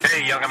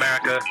Hey, young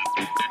America,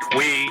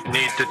 we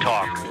need to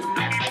talk.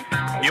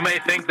 You may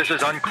think this is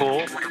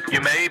uncool.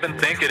 You may even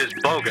think it is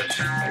bogus.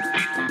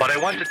 But I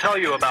want to tell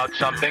you about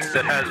something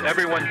that has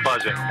everyone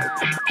buzzing.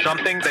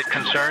 Something that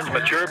concerns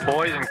mature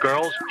boys and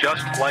girls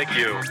just like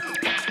you.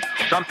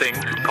 Something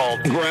called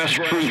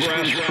grassroots.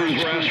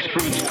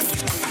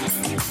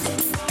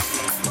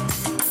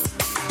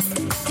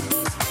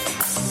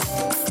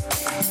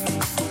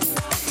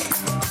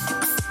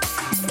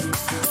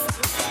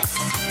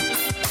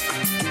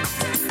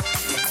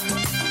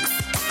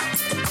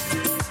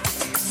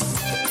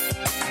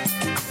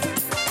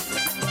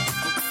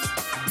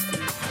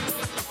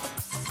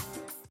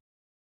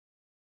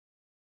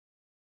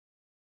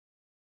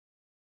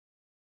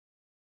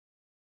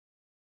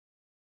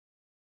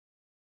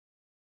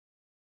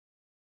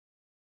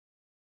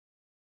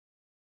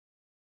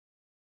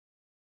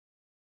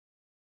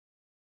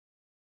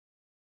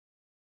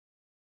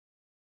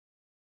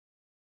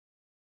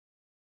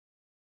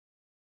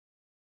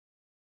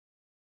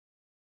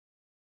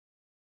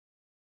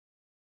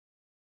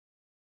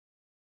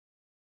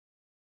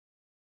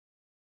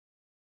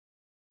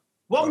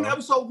 Welcome to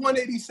episode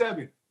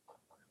 187.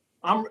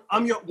 I'm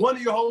one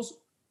of your hosts,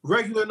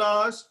 Regular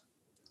Nas.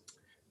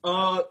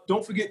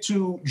 Don't forget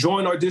to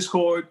join our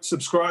Discord,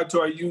 subscribe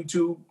to our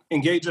YouTube,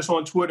 engage us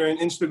on Twitter and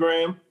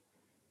Instagram.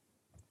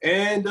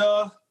 And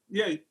I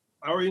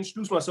already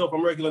introduced myself.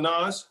 I'm Regular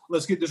Nas.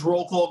 Let's get this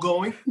roll call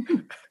going.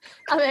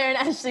 I'm Aaron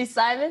Ashley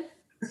Simon.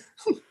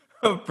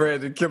 I'm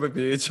Brandon Killer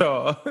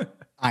BHR.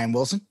 I am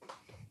Wilson.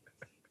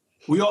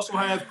 We also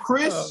have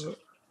Chris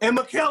and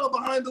Michaela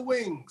behind the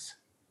wings.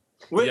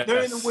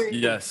 They're in the wings.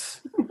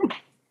 Yes.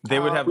 They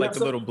would have like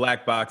the little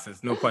black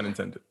boxes, no pun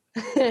intended.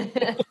 Yo,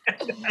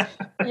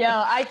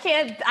 I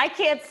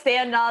can't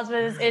stand Nas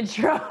with his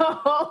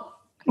intro.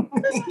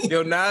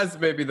 Yo, Nas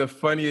may be the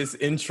funniest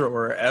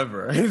introer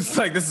ever. It's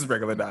like, this is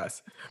Regular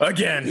Nas.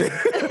 Again.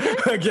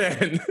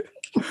 Again.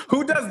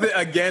 Who does the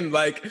again?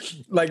 Like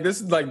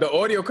this is like the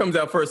audio comes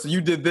out first. So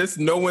you did this.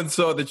 No one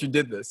saw that you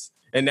did this.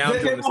 And now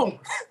They won't.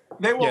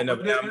 Yeah, no,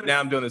 now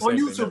I'm doing the same on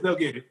thing. YouTube, they'll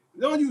get it.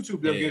 On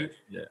YouTube, they'll get it.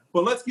 Yeah.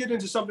 But let's get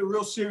into something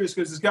real serious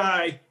because this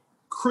guy,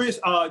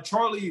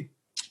 Charlie,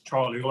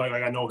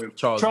 like I know him.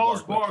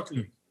 Charles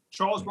Barkley.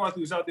 Charles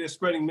Barkley is out there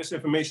spreading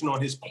misinformation on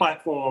his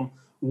platform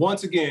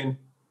once again.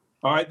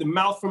 All right, the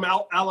mouth from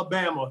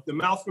Alabama, the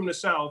mouth from the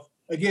South,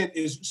 again,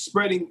 is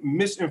spreading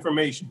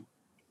misinformation.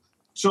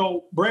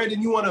 So,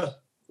 Brandon, you want to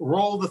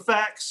roll the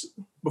facts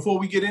before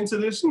we get into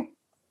this?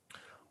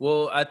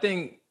 Well, I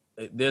think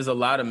there's a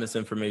lot of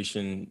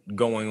misinformation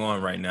going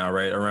on right now,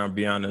 right, around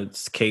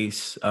Breonna's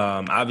case.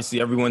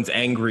 Obviously, everyone's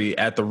angry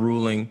at the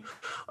ruling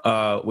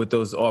with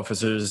those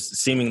officers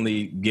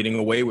seemingly getting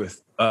away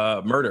with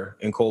murder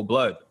in cold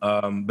blood.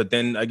 But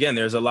then again,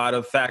 there's a lot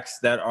of facts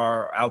that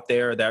are out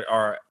there that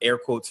are air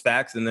quotes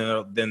facts. And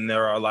then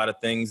there are a lot of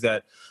things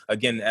that,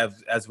 again,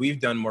 as we've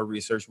done more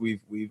research,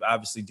 we've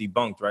obviously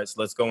debunked, right?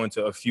 So let's go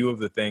into a few of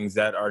the things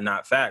that are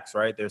not facts,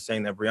 right? They're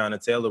saying that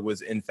Breonna Taylor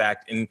was in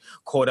fact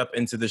caught up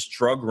into this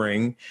drug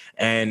ring.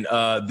 And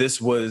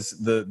this was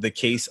the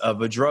case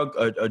of a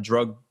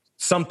drug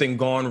something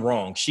gone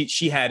wrong.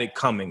 She had it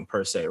coming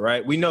per se,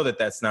 right? We know that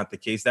that's not the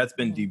case. That's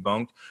been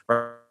debunked,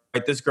 right?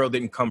 This girl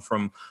didn't come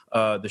from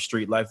the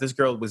street life. This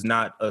girl was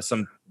not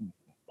some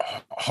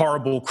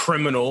horrible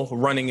criminal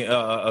running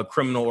a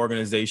criminal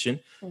organization.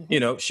 Mm-hmm. You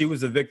know, she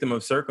was a victim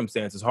of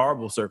circumstances,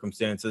 horrible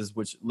circumstances,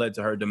 which led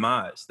to her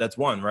demise. That's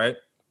one, right?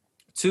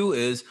 Two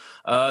is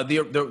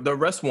the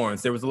arrest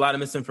warrants. There was a lot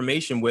of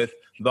misinformation with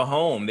the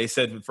home. They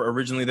said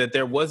originally that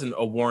there wasn't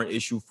a warrant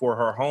issue for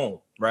her home,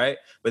 right?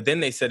 But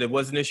then they said it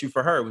was an issue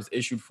for her. It was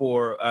issued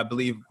for, I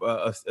believe,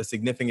 a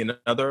significant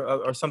other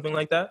or something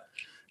like that.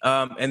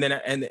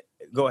 And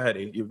go ahead,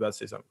 you were about to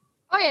say something.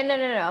 Oh yeah, no.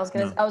 I was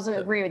gonna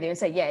agree with you and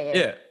say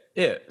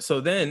yeah. So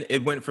then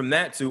it went from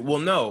that to, well,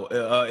 no,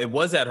 it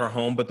was at her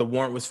home, but the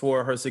warrant was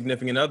for her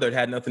significant other. It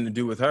had nothing to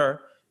do with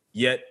her.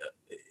 Yet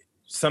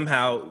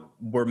somehow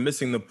we're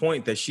missing the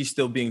point that she's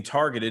still being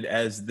targeted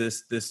as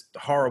this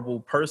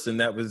horrible person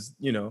that was,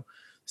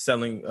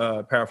 selling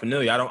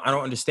paraphernalia. I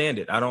don't understand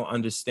it. I don't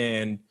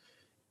understand.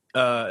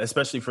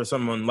 Especially for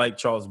someone like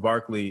Charles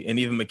Barkley, and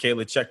even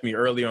Michaela checked me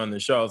earlier on the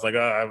show. I was like,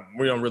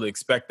 we don't really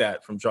expect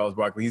that from Charles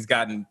Barkley. He's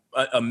gotten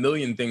a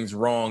million things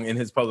wrong in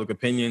his public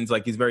opinions.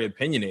 Like, he's very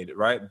opinionated,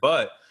 right?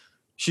 But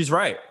she's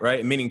right?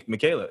 Meaning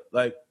Michaela,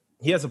 like,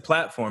 he has a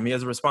platform. He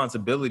has a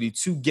responsibility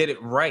to get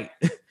it right.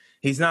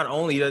 He not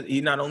only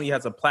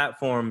has a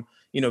platform,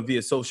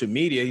 via social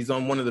media. He's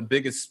on one of the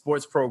biggest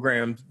sports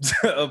programs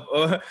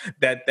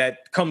that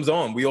comes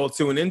on. We all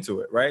tune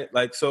into it, right?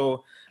 Like,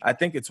 so I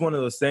think it's one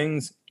of those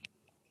things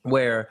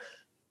where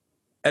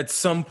at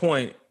some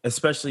point,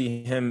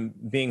 especially him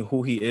being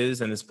who he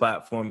is and his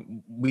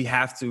platform, we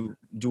have to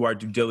do our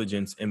due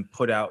diligence and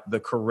put out the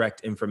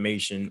correct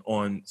information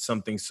on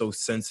something so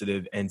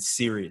sensitive and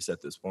serious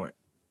at this point.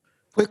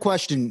 Quick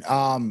question.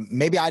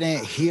 Maybe I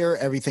didn't hear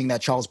everything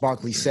that Charles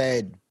Barkley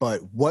said,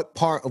 but what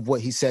part of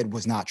what he said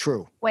was not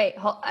true? Wait,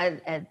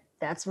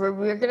 that's where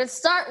we're going to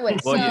start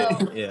with. Well,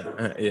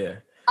 yeah.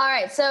 All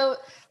right, so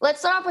let's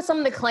start off with some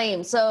of the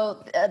claims.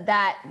 So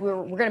that we're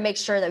going to make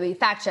sure that we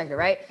fact check it,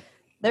 right?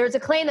 There was a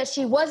claim that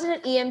she wasn't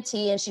an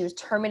EMT and she was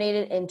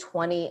terminated in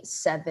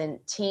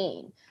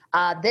 2017.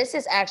 This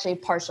is actually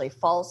partially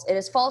false. It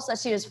is false that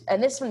she was,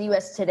 and this is from the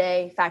U.S.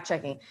 Today, fact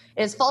checking.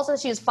 It is false that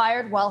she was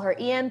fired while her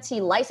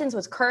EMT license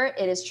was current.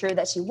 It is true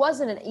that she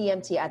wasn't an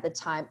EMT at the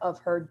time of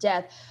her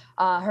death.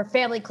 Her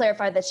family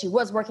clarified that she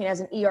was working as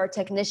an ER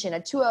technician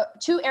at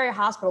two area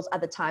hospitals at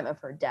the time of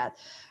her death.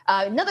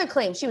 Another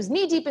claim, she was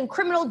knee-deep in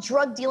criminal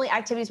drug dealing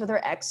activities with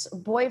her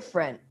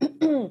ex-boyfriend.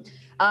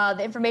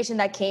 The information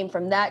that came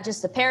from that,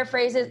 just to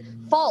paraphrase it,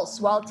 false.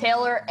 While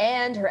Taylor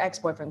and her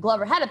ex-boyfriend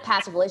Glover had a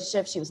passive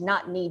relationship, she was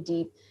not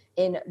knee-deep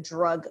in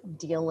drug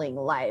dealing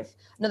life.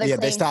 Another claim,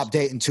 they stopped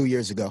dating 2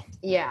 years ago.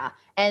 Yeah.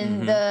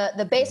 And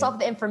the base off of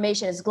the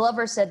information is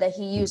Glover said that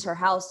he used her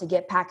house to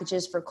get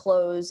packages for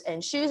clothes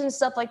and shoes and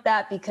stuff like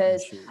that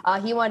because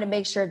he wanted to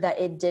make sure that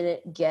it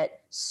didn't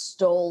get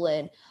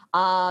stolen.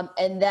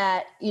 And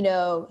that,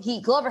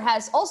 Glover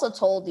has also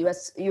told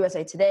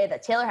USA Today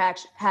that Taylor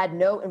had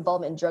no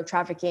involvement in drug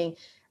trafficking.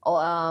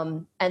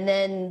 And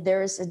then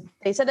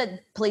they said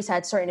that police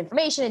had certain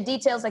information and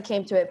details that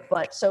came to it,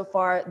 but so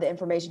far the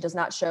information does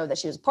not show that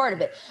she was part of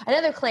it.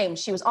 Another claim,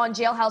 she was on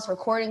jailhouse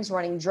recordings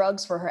running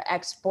drugs for her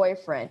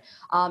ex-boyfriend.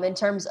 In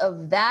terms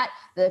of that,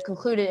 the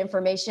concluded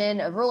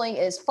information of ruling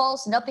is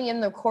false. Nothing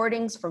in the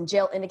recordings from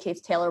jail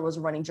indicates Taylor was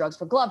running drugs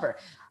for Glover.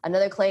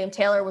 Another claim,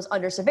 Taylor was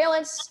under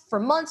surveillance for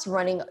months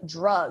running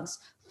drugs.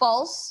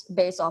 False,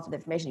 based off of the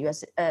information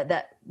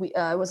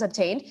was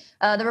obtained.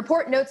 The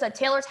report notes that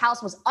Taylor's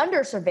house was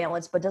under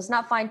surveillance, but does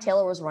not find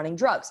Taylor was running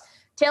drugs.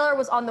 Taylor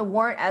was on the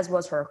warrant, as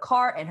was her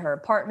car and her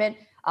apartment.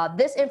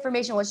 This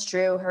information was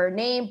true. Her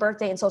name,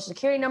 birthday, and social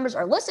security numbers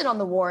are listed on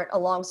the warrant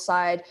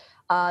alongside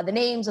the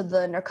names of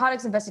the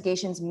narcotics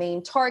investigation's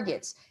main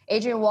targets.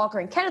 Adrian Walker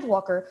and Kenneth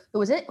Walker, who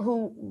was in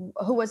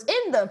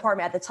the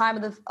apartment at the time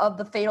of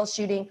the fatal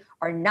shooting,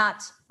 are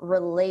not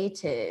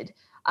related.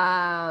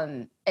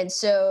 And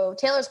so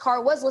Taylor's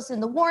car was listed in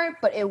the warrant,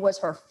 but it was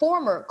her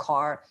former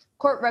car.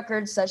 Court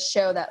records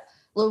show that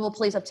Louisville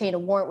police obtained a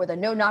warrant with a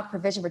no-knock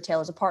provision for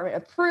Taylor's apartment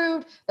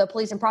approved. The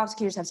police and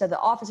prosecutors have said the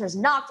officers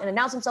knocked and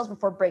announced themselves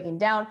before breaking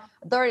down.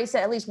 Authorities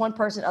said at least one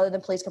person other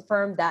than police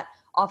confirmed that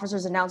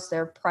officers announced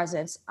their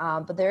presence.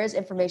 But there is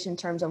information in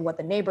terms of what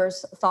the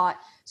neighbors thought.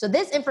 So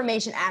this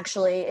information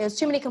actually is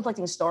too many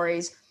conflicting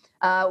stories.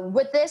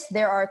 With this,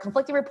 there are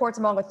conflicting reports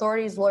among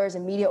authorities, lawyers,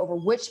 and media over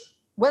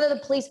whether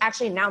the police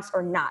actually announced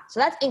or not. So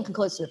that's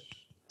inconclusive.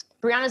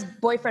 Brianna's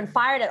boyfriend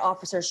fired at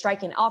officers,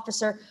 striking an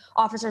officer.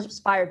 Officers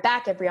fired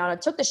back at Brianna,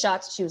 took the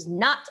shots. She was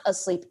not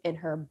asleep in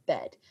her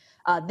bed.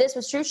 This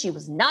was true. She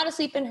was not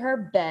asleep in her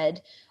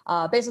bed.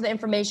 Based on the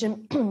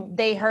information,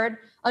 they heard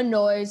a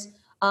noise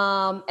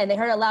and they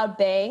heard a loud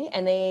bang.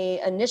 And they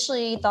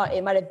initially thought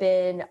it might have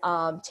been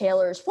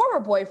Taylor's former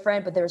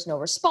boyfriend, but there was no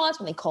response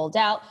when they called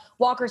out.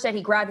 Walker said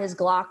he grabbed his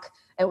Glock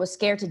and was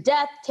scared to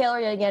death. Taylor,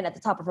 again, at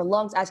the top of her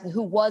lungs, asking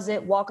who was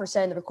it. Walker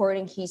said in the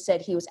recording, he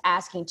said he was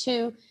asking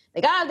too.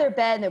 They got out of their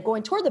bed and they're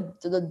going toward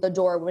the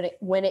door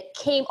when it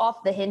came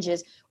off the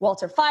hinges.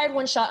 Walter fired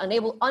one shot,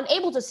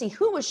 unable to see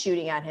who was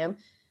shooting at him.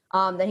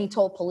 Then he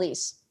told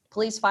police.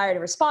 Police fired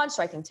in response,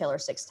 striking Taylor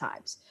 6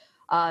 times.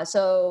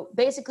 So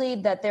basically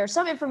that there's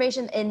some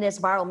information in this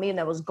viral meme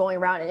that was going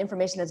around and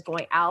information that's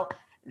going out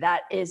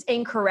that is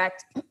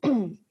incorrect.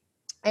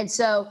 And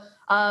so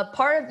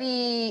part of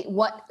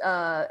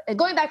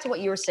going back to what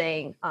you were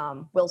saying,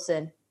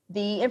 Wilson,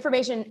 the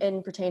information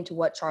in pertaining to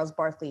what Charles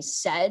Barkley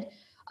said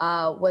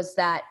was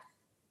that,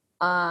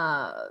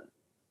 that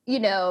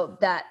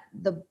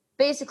the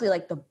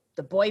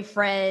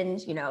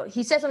boyfriend,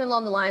 he said something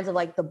along the lines of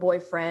like the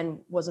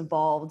boyfriend was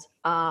involved.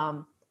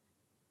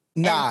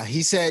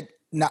 He said,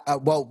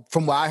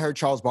 from what I heard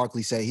Charles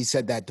Barkley say, he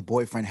said that the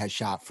boyfriend had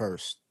shot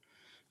first.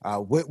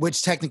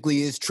 Which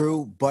technically is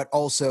true, but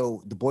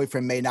also the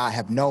boyfriend may not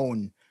have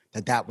known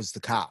that was the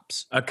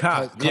cops. A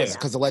cop,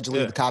 because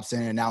allegedly the cops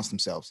didn't announce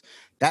themselves.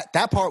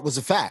 That part was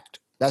a fact.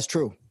 That's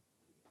true.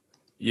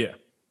 Yeah.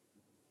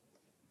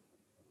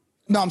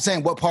 No, I'm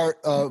saying what part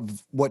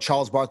of what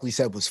Charles Barkley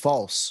said was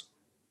false.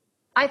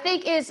 I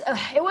think this is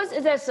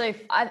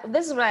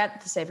what I have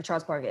to say for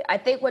Charles Barkley. I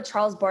think what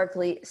Charles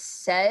Barkley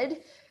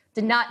said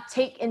did not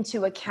take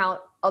into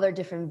account other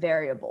different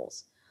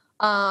variables.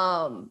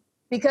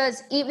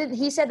 Because even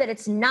he said that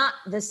it's not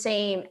the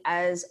same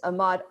as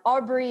Ahmaud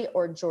Arbery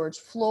or George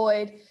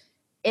Floyd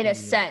in a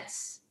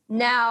sense.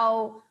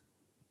 Now,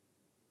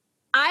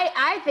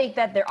 I think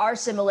that there are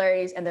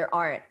similarities and there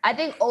aren't. I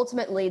think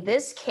ultimately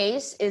this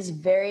case is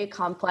very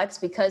complex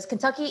because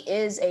Kentucky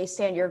is a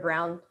stand your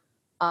ground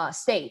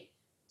state.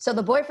 So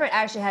the boyfriend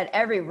actually had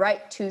every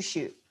right to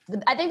shoot.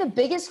 I think the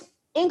biggest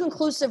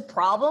inconclusive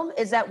problem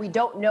is that we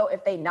don't know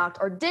if they knocked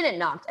or didn't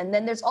knock. And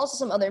then there's also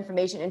some other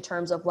information in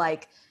terms of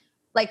like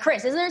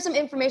Chris, isn't there some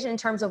information in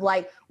terms of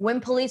like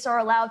when police are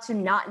allowed to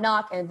not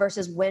knock and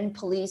versus when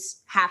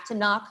police have to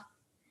knock?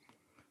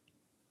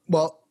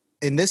 Well,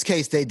 in this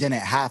case, they didn't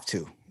have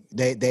to.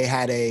 They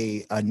had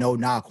a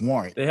no-knock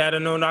warrant. They had a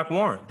no-knock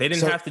warrant. They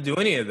didn't have to do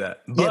any of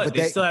that. But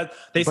they still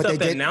have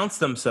to announce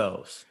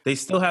themselves. They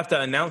still have to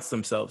announce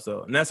themselves,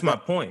 though. And that's my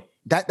point.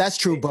 That's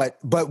true, but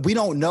we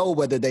don't know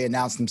whether they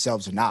announced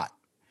themselves or not.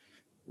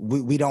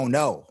 We don't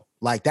know.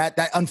 Like that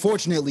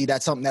unfortunately,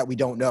 that's something that we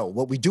don't know.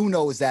 What we do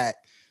know is that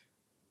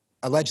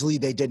allegedly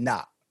they did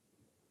not.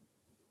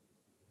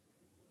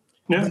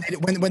 Yeah.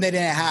 When they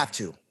didn't have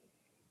to.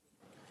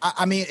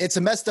 I mean, it's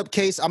a messed up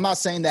case. I'm not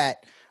saying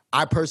that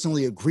I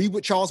personally agree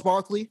with Charles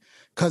Barkley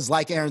because,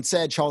 like Aaron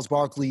said, Charles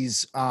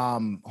Barkley's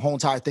whole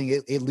entire thing,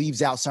 it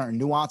leaves out certain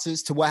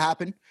nuances to what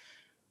happened.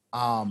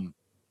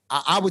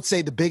 I would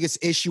say the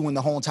biggest issue in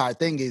the whole entire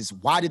thing is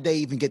why did they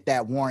even get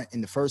that warrant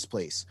in the first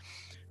place?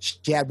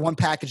 She had one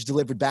package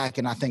delivered back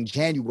in, I think,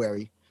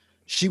 January.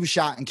 She was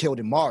shot and killed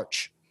in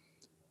March.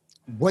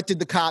 What did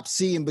the cops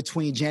see in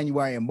between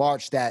January and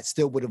March that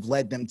still would have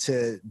led them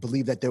to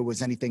believe that there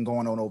was anything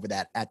going on over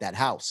at that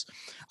house?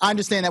 I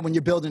understand that when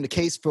you're building a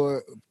case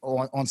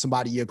on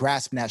somebody, you're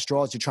grasping at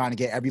straws. You're trying to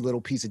get every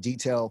little piece of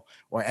detail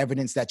or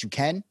evidence that you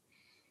can.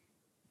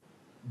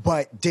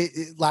 But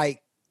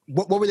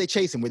what were they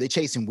chasing? Were they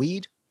chasing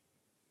weed?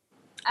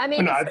 I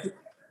mean,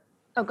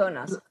 go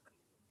Nas.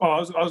 Oh, I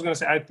was going to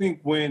say, I think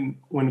when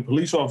the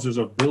police officers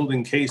are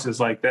building cases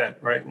like that,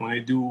 right, when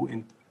they do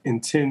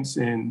intense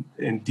and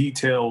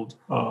detailed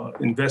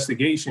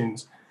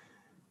investigations,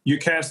 you're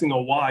casting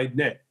a wide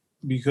net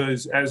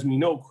because, as we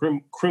know,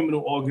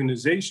 criminal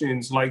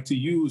organizations like to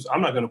use, I'm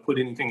not going to put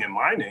anything in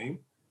my name.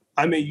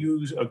 I may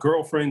use a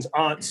girlfriend's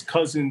aunt's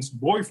cousin's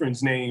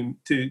boyfriend's name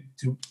to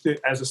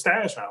as a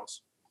stash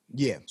house.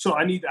 Yeah. So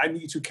I need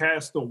to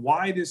cast the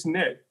widest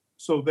net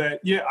so that,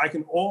 I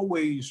can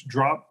always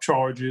drop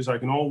charges. I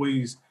can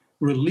always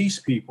release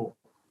people.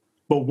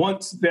 But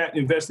once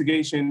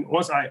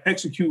I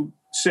execute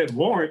said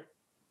warrant,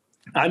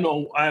 I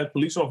know I have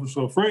police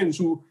officer friends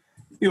who,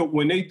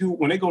 when they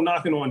go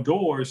knocking on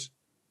doors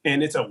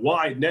and it's a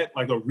wide net,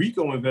 like a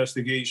RICO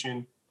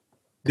investigation,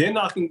 they're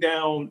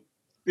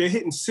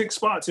hitting 6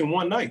 spots in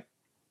one night.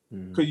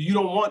 Because you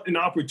don't want an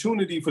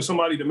opportunity for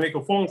somebody to make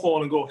a phone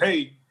call and go,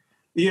 hey,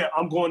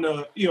 I'm going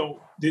to,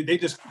 they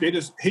just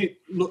hit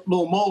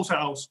Lil Mo's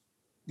house.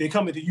 They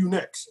coming to you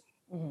next.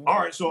 Mm-hmm. All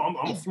right, so I'm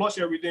gonna flush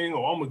everything,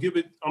 or I'm gonna give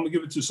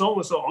it to so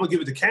and so. I'm gonna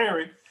give it to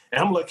Karen, and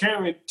I'm gonna let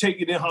Karen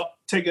take it in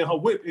her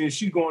whip, and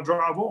she's gonna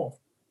drive off.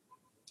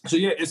 So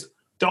it's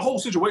the whole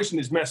situation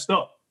is messed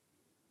up.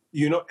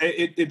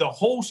 The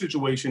whole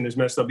situation is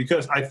messed up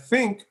because I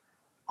think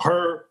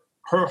her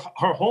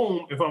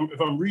home, if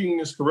I'm reading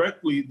this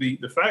correctly,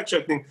 the fact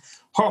checking,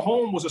 her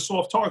home was a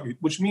soft target,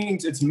 which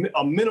means it's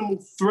a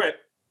minimal threat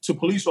to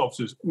police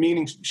officers,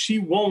 meaning she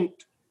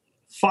won't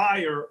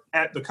fire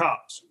at the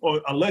cops,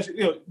 or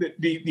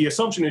the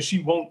assumption is she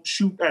won't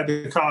shoot at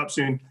the cops,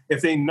 and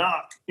if they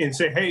knock and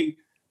say, hey,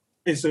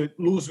 it's a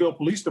Louisville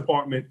Police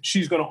Department,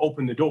 she's going to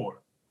open the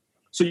door.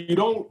 So you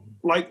don't,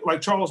 like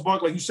Charles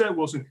Barkley, like you said,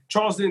 Wilson,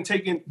 Charles didn't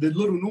take in the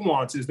little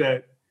nuances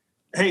that,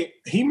 hey,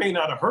 he may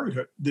not have heard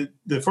her,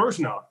 the first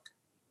knock.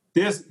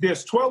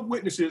 There's 12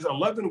 witnesses,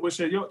 11 of which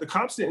said, the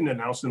cops didn't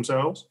announce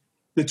themselves.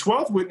 The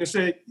 12th witness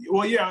said,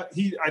 well,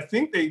 I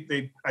think they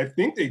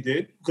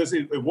did because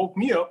it woke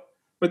me up.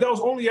 But that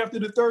was only after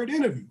the third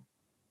interview.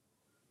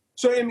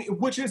 So, I mean,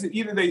 which is it?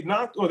 Either they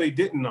knocked or they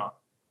didn't knock.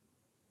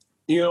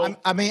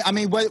 I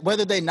mean,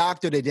 whether they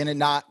knocked or they didn't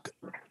knock,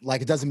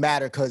 like, it doesn't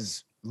matter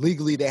because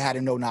legally they had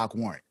a no-knock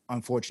warrant,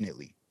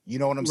 unfortunately. You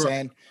know what I'm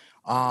saying?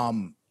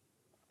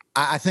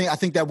 I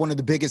think that one of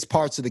the biggest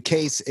parts of the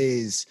case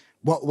is,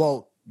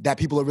 that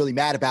people are really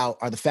mad about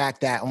are the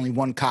fact that only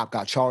one cop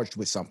got charged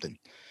with something.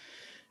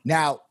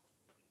 Now,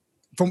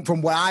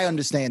 from what I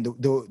understand,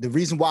 the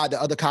reason why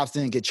the other cops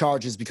didn't get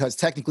charged is because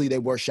technically they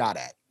were shot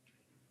at.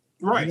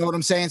 Right. You know what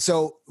I'm saying?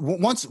 So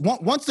once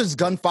there's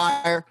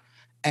gunfire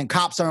and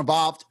cops are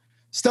involved,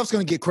 stuff's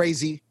going to get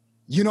crazy.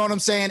 You know what I'm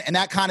saying? And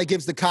that kind of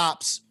gives the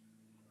cops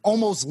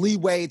almost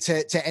leeway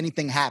to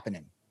anything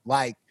happening.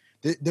 Like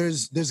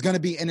there's going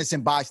to be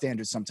innocent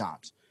bystanders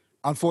sometimes,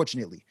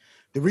 unfortunately.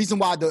 The reason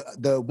why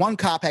the one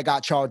cop had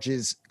got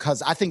charges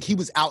because I think he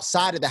was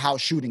outside of the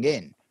house shooting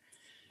in.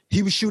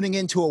 He was shooting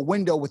into a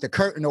window with a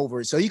curtain over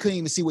it, so he couldn't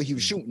even see what he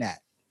was shooting at.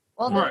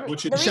 Well,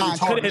 which is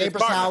shot into the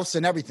neighbor's house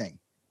and everything.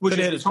 Could have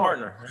hit his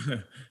partner.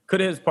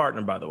 Could have hit his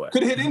partner, by the way.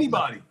 Could have hit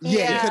anybody.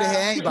 Yeah, he could have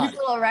hit anybody. He's a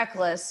little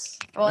reckless.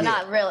 Well,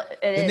 not really.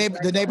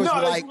 The neighbors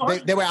were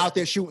like, they were out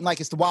there shooting like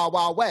it's the Wild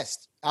Wild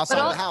West outside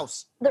of the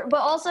house. But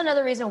also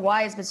another reason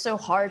why it's been so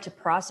hard to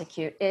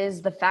prosecute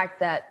is the fact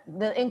that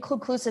the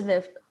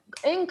inconclusiveness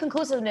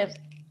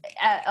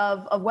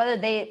of whether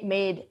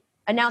they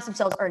announced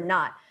themselves or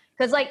not.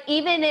 Because like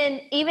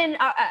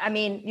I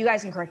mean, you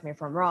guys can correct me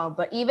if I'm wrong,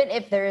 but even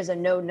if there is a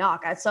no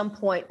knock, at some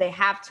point they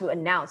have to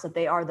announce that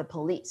they are the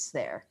police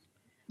there.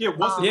 Yeah.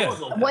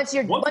 Once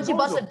you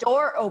bust a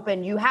door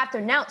open, you have to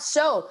announce.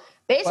 So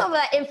based off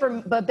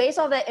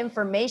that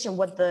information,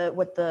 what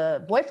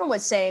the boyfriend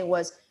was saying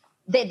was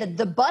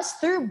the bust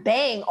through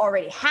bang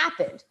already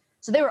happened,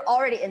 so they were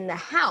already in the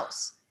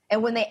house.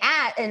 And when they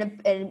asked,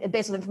 and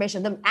based on the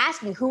information, them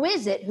asking, who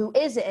is it,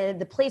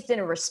 and the police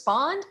didn't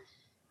respond,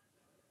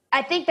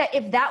 I think that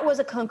if that was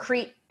a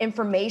concrete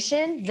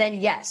information,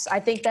 then yes, I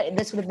think that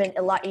this would have been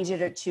a lot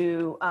easier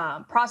to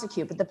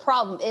prosecute. But the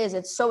problem is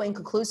it's so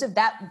inconclusive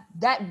that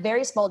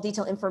very small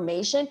detailed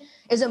information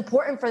is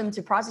important for them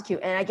to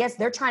prosecute. And I guess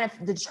they're trying to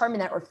determine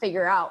that or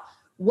figure out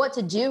what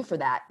to do for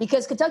that,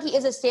 because Kentucky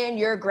is a stand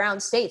your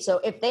ground state. So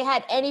if they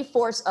had any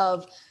force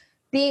of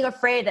being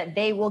afraid that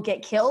they will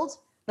get killed,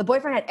 the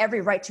boyfriend had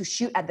every right to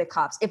shoot at the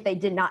cops if they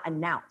did not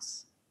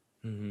announce.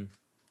 Mm-hmm.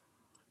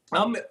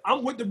 I'm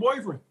with the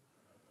boyfriend.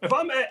 If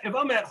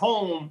I'm at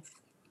home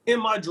in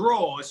my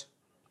drawers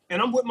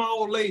and I'm with my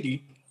old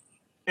lady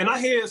and I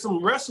hear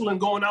some wrestling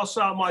going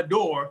outside my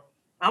door,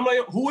 I'm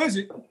like, who is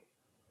it?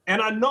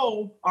 And I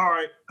know, all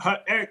right, her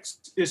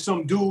ex is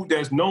some dude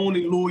that's known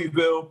in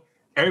Louisville.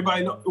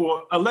 Everybody know,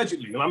 or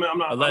allegedly. I mean, I'm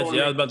not.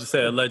 Allegedly, I was about to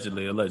say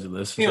allegedly.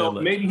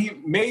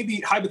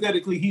 Maybe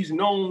hypothetically he's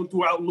known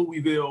throughout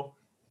Louisville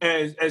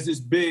as this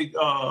big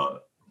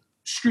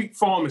street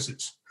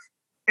pharmacist.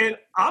 And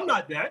I'm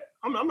not that.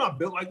 I'm not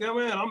built like that,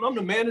 man. I'm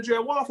the manager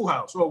at Waffle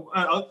House. So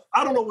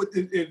I don't know what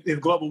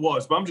if Glover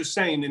was, but I'm just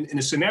saying in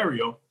a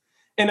scenario.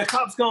 And the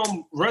cops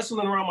come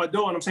wrestling around my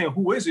door, and I'm saying,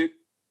 who is it?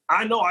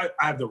 I know I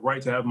have the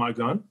right to have my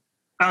gun.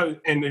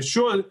 And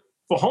assure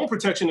for home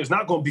protection, it's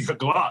not going to be a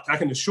Glock. I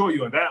can assure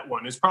you on that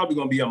one. It's probably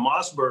going to be a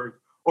Mossberg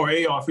or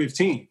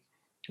AR-15.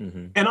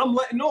 Mm-hmm. And I'm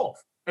letting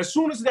off. As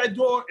soon as I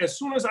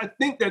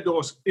think that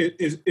door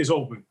is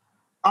open,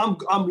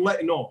 I'm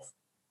letting off.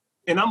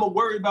 And I'm going to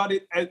worry about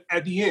it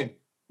at the end.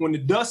 When the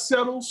dust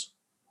settles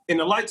and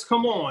the lights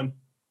come on,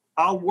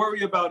 I'll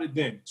worry about it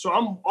then.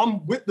 So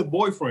I'm with the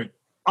boyfriend.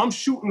 I'm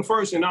shooting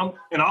first, and I'll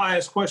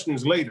ask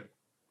questions later,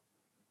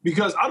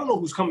 because I don't know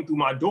who's coming through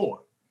my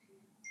door.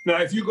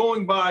 Now, if you're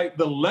going by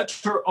the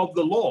letter of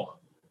the law,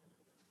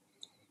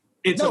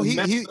 he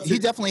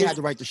definitely had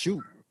the right to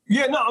shoot.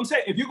 Yeah, no, I'm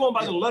saying if you're going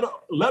by the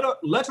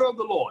letter of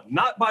the law,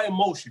 not by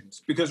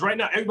emotions, because right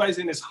now everybody's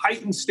in this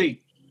heightened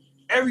state.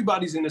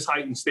 Everybody's in this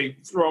heightened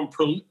state, from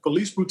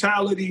police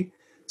brutality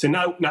to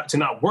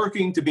not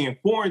working, to being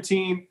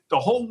quarantined. The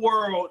whole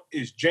world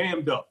is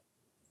jammed up.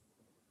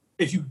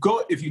 If you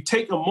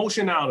take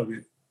emotion out of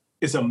it,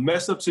 it's a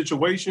messed up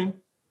situation.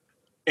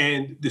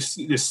 And the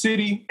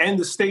city and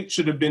the state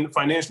should have been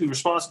financially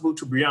responsible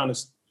to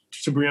Breonna's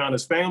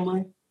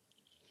family.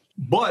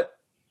 But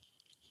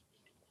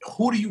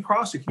who do you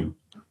prosecute?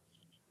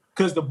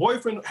 Because the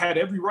boyfriend had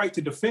every right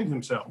to defend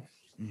himself.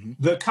 Mm-hmm.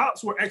 The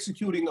cops were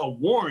executing a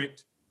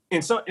warrant,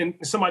 and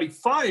somebody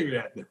fired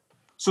at them.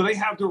 So they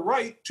have the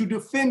right to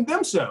defend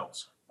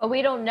themselves. But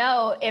we don't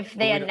know if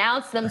they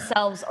announced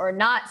themselves or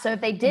not. So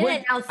if they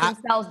didn't announce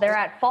themselves, they're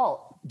at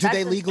fault. Do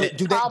they legally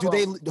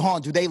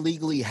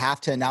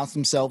have to announce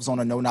themselves on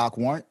a no-knock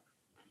warrant?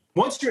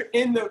 Once you're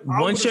in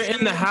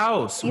the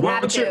house,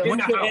 whenever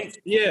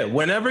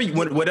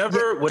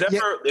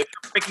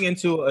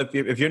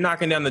if you're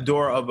knocking down the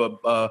door of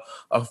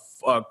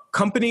a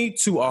company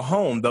to a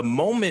home, the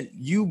moment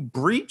you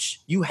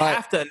breach, you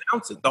have to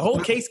announce it. The whole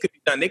case could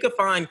be done. They could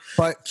find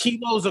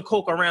kilos of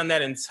coke around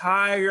that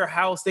entire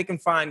house. They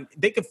could find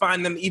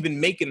them even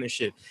making the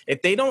shit.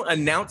 If they don't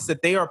announce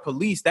that they are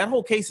police, that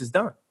whole case is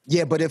done.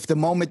 Yeah, but if the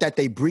moment that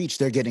they breach,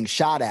 they're getting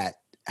shot at,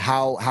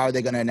 how are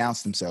they going to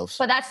announce themselves?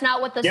 But that's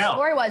not what the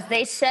story was.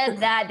 They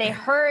said that they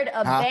heard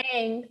a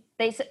bang.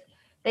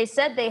 They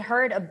said they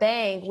heard a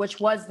bang, which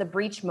was the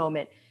breach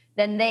moment.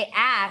 Then they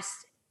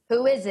asked,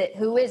 who is it?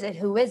 Who is it?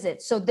 Who is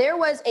it? So there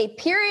was a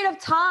period of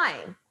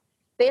time,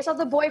 based off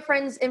the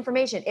boyfriend's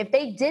information. If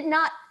they did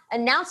not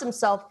announce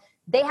themselves,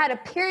 they had a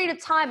period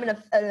of time, an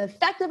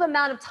effective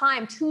amount of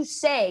time to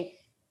say,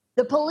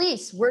 the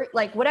police were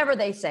like, whatever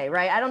they say,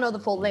 right? I don't know the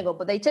full lingo,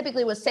 but they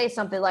typically would say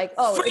something like,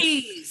 oh,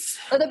 freeze.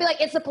 Or they'll be like,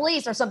 it's the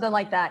police or something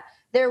like that.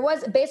 There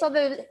was, based on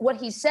what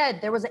he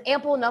said, there was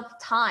ample enough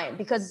time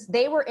because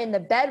they were in the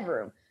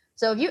bedroom.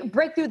 So if you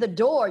break through the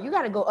door, you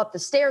got to go up the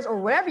stairs or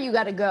wherever you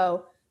got to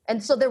go.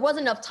 And so there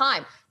wasn't enough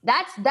time.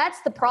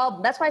 That's the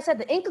problem. That's why I said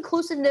the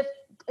inconclusiveness,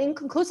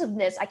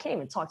 I can't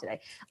even talk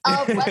today,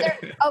 of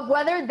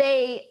whether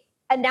they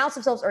announce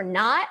themselves or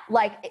not,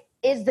 like,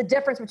 is the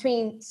difference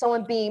between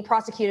someone being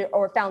prosecuted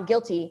or found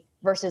guilty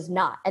versus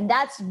not. And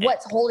that's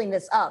what's holding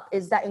this up,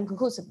 is that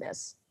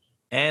inconclusiveness.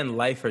 And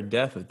life or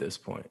death at this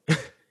point.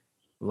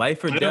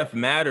 Life or death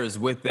matters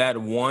with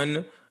that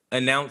one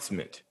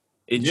announcement.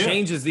 It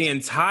changes the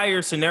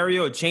entire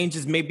scenario. It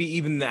changes maybe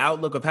even the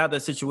outlook of how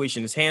that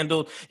situation is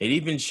handled. It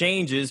even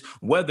changes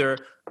whether,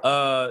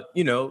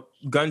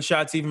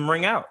 gunshots even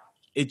ring out.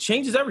 It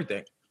changes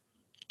everything.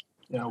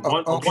 Yeah,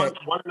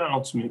 one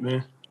announcement,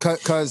 man.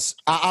 Because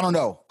I don't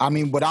know. I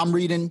mean, what I'm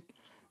reading,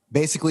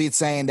 basically it's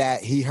saying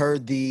that he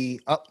heard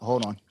the... Oh,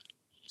 hold on.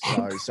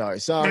 Sorry.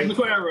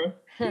 Technical error.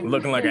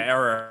 Looking like an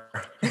error.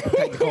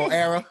 Technical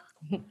error.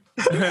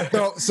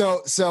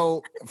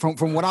 So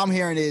from what I'm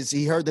hearing is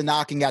he heard the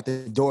knocking at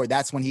the door.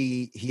 That's when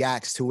he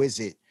asked, who is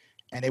it?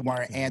 And they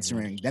weren't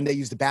answering. Then they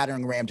used the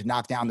battering ram to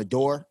knock down the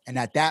door. And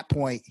at that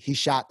point, he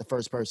shot the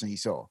first person he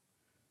saw.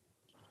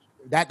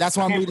 That's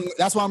why I'm reading.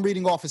 That's why I'm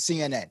reading off of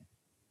CNN.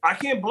 I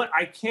can't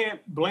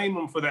blame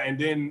them for that. And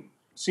then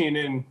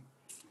CNN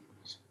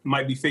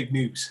might be fake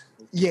news.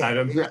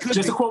 Yeah,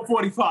 just to quote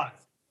 45.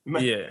 It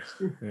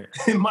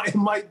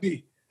might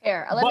be.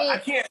 Here, I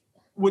can't.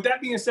 With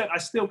that being said, I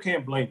still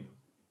can't blame them.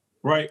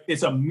 Right?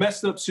 It's a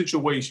messed up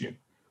situation.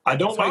 I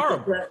don't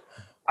like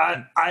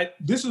that.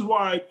 This is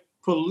why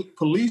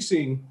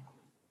policing,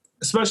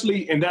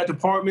 especially in that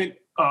department.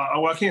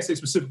 Well, I can't say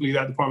specifically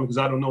that department because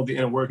I don't know the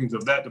inner workings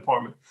of that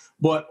department.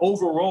 But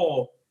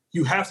overall,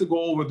 you have to go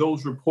over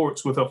those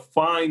reports with a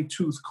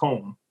fine-tooth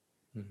comb.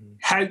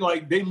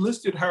 Mm-hmm. They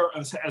listed her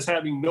as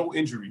having no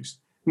injuries.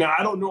 Now,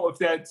 I don't know if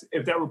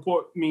that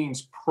report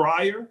means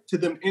prior to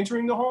them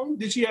entering the home.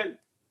 Did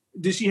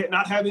she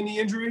not have any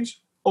injuries,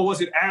 or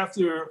was it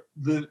after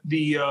the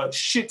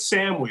shit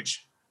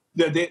sandwich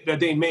that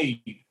they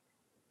made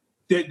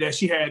that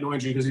she had no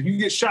injury? Because if you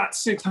get shot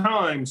 6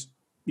 times,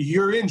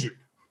 you're injured.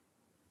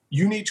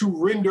 You need to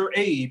render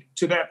aid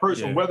to that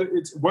person, whether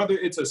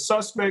it's a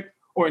suspect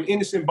or an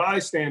innocent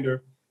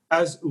bystander.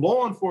 As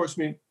law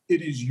enforcement,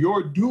 it is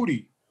your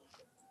duty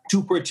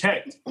to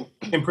protect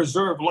and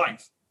preserve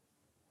life.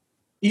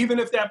 Even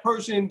if that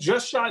person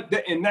just shot,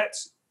 and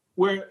that's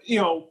where,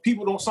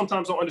 people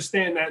sometimes don't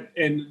understand that,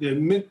 and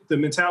the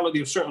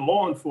mentality of certain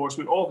law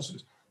enforcement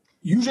officers.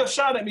 You just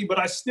shot at me, but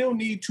I still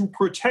need to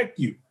protect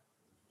you.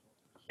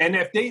 And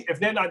if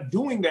they're not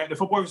doing that,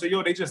 if a boy say,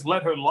 they just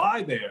let her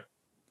lie there,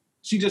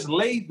 she just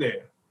laid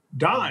there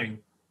dying,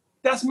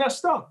 that's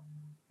messed up.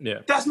 Yeah.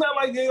 That's not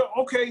like,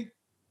 okay,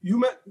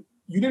 you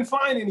didn't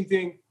find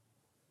anything.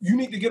 You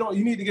need to get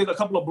a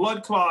couple of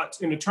blood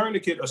clots and a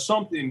tourniquet or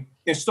something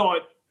and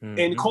start and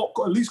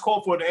at least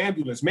call for the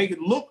ambulance. Make it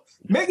look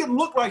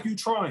like you're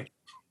trying.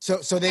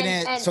 So they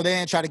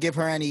didn't try to give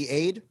her any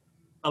aid?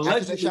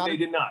 Allegedly they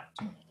did not.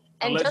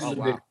 And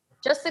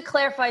just to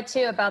clarify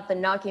too about the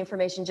knocking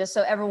information, just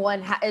so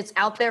everyone it's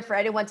out there for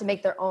anyone to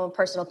make their own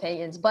personal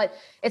opinions. But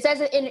it says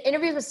in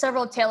interviews with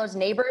several of Taylor's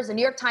neighbors, the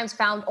New York Times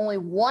found only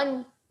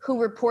one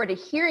who reported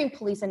hearing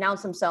police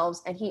announce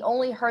themselves, and he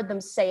only heard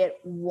them say it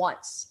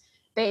once.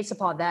 Based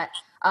upon that,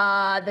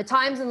 the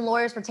Times and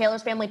lawyers for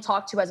Taylor's family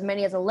talked to as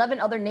many as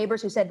 11 other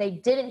neighbors who said they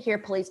didn't hear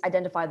police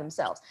identify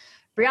themselves.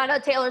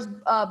 Breonna Taylor's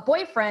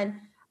boyfriend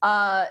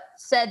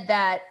said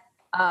that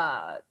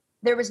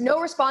there was no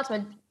response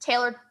when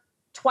Taylor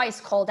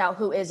twice called out,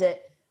 "Who is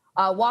it?"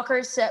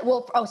 Walker said,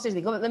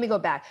 let me go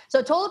back.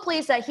 So told the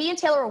police that he and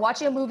Taylor were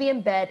watching a movie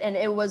in bed, and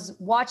it was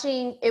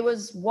watching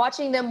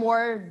them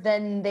more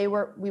than we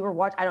were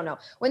watching. I don't know.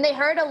 When they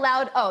heard a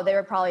loud, they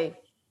were probably,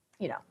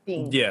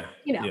 being,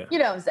 you know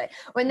what I'm saying?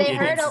 When they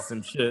heard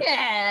some shit.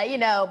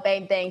 Bang,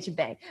 bang,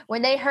 bang.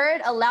 When they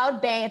heard a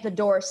loud bang at the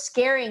door,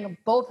 scaring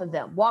both of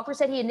them. Walker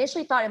said he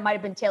initially thought it might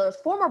have been Taylor's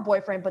former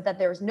boyfriend, but that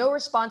there was no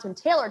response when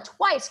Taylor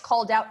twice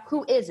called out,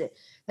 "Who is it?"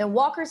 Then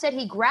Walker said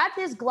he grabbed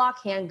his Glock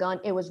handgun.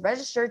 It was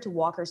registered to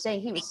Walker, saying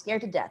he was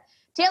scared to death.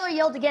 Taylor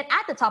yelled again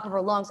at the top of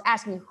her lungs,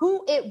 asking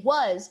who it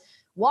was.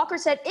 Walker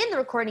said in the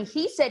recording,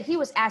 he said he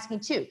was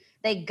asking too.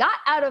 They got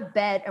out of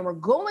bed and were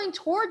going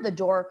toward the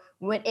door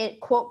when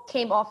it, quote,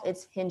 came off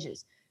its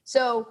hinges.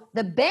 So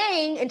the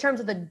bang in terms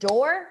of the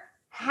door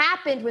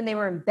happened when they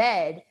were in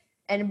bed.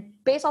 And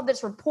based off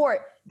this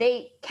report,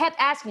 they kept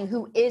asking,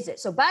 who is it?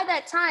 So by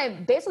that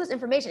time, based on this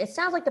information, it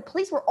sounds like the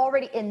police were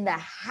already in the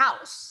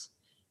house.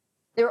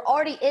 They were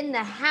already in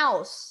the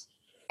house,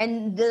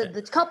 and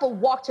the couple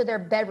walked to their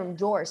bedroom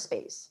door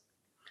space.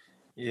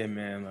 Yeah,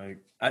 man. Like,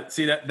 I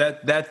see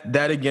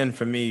that again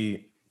for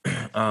me,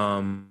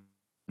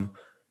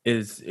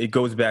 it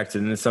goes back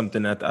to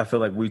something that I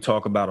feel like we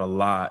talk about a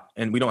lot,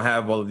 and we don't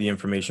have all of the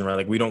information, right?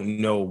 Like, we don't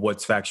know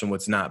what's fact and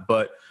what's not,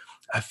 but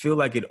I feel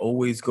like it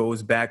always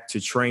goes back to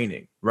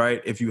training,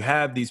 right? If you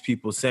have these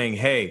people saying,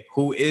 "Hey,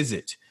 who is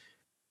it?"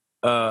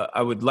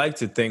 I would like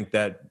to think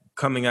that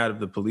coming out of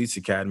the police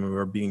academy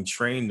or being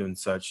trained and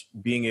such,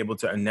 being able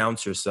to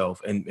announce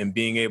yourself and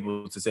being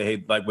able to say,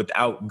 hey, like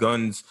without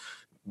guns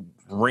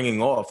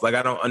ringing off,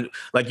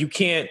 like you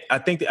can't, I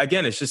think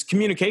again, it's just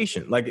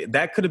communication. Like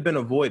that could have been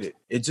avoided.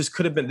 It just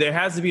could have been, there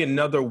has to be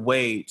another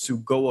way to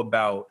go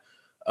about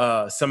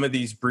some of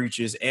these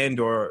breaches and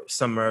or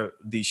some of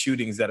these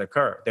shootings that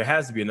occur. There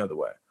has to be another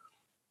way.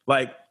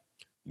 Like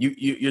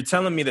you're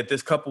telling me that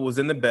this couple was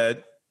in the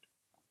bed,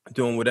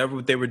 doing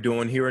whatever they were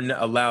doing, hear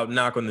a loud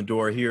knock on the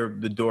door, hear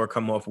the door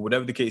come off, or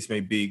whatever the case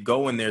may be,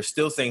 go in there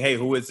still saying, hey,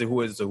 who is it?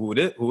 Who is it?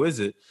 Who is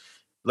it?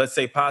 Let's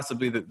say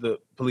possibly the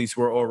police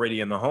were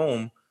already in the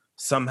home.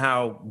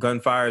 Somehow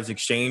gunfire is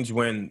exchanged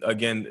when,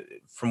 again,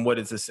 from what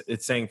it's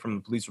saying from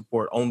the police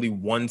report, only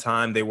one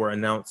time they were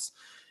announced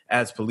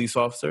as police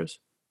officers.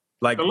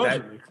 Like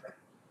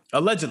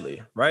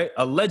allegedly, right?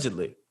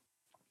 Allegedly.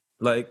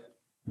 Like,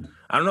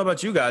 I don't know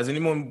about you guys.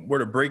 Anyone were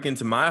to break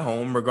into my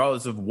home,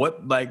 regardless of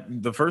what, like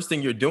the first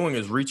thing you're doing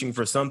is reaching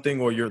for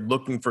something or you're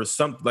looking for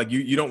something. Like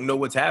you don't know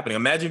what's happening.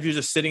 Imagine if you're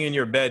just sitting in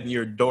your bed and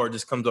your door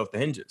just comes off the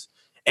hinges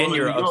and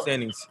you're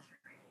upstanding.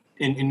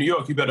 In New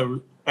York, you better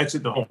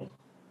exit the home.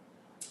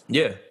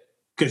 Yeah.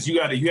 Because you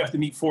have to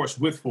meet force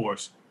with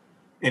force.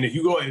 And if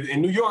you go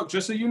in New York,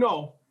 just so you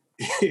know,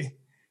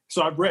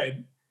 so I've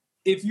read,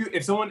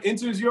 if someone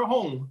enters your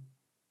home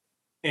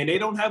and they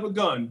don't have a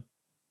gun,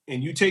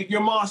 and you take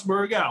your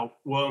Mossberg out,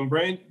 well, in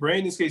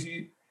Brandon's case,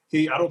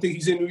 he I don't think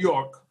he's in New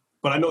York,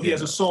 but I know he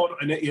has a sword,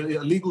 an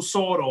illegal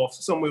sword off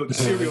somewhere with the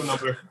serial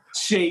number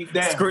shaved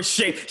down.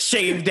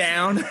 Shaved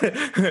down.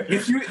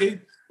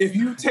 If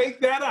you take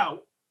that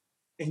out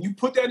and you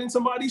put that in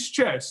somebody's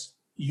chest,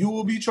 you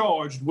will be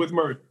charged with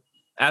murder.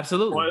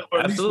 Absolutely. Or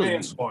at Absolutely.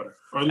 least manslaughter.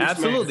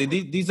 Absolutely.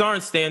 These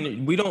aren't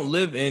standard. We don't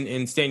live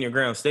in stand your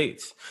ground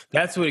states.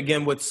 That's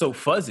what's so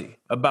fuzzy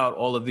about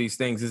all of these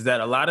things is that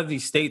a lot of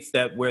these states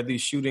where these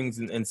shootings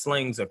and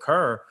slings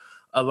occur,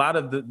 a lot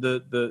of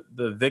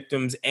the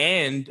victims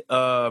and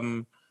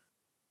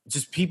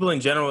just people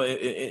in general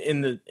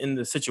in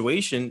the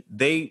situation,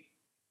 they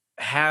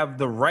have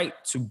the right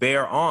to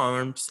bear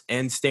arms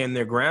and stand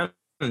their ground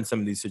in some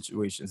of these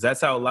situations.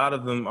 That's how a lot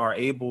of them are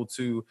able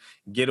to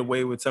get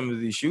away with some of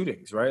these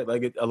shootings, right?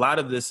 Like a lot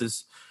of this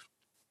is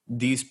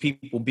these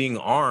people being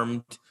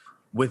armed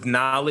with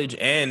knowledge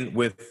and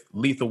with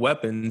lethal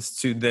weapons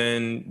to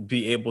then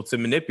be able to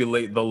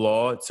manipulate the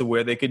law to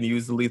where they can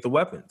use the lethal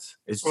weapons.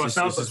 It's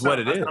just what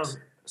it is.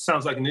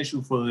 Sounds like an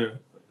issue for the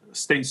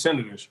state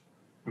senators.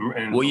 No.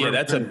 I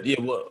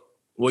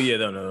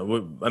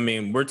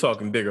mean, we're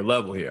talking bigger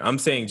level here. I'm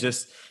saying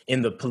just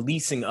in the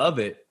policing of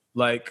it,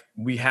 like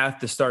we have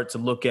to start to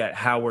look at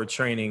how we're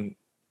training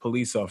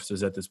police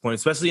officers at this point,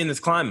 especially in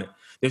this climate.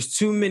 There's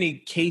too many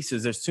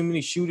cases, there's too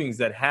many shootings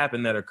that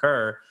happen that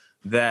occur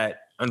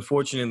that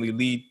unfortunately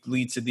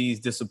lead to these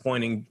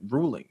disappointing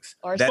rulings.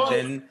 Or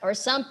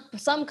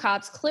some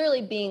cops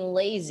clearly being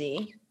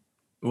lazy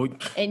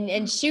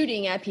and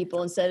shooting at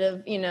people instead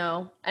of,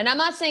 and I'm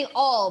not saying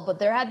all, but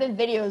there have been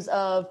videos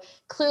of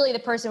clearly the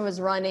person was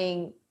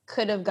running,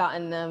 could have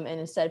gotten them and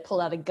instead pulled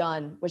out a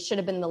gun, which should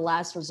have been the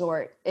last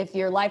resort. If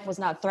your life was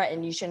not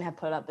threatened, you shouldn't have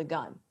put out the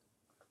gun.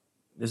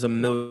 There's a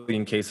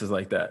million cases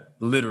like that,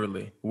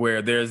 literally,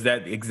 where there's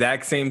that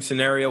exact same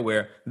scenario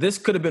where this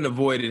could have been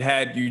avoided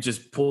had you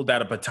just pulled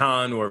out a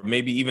baton or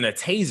maybe even a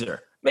taser.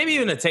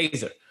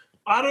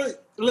 I've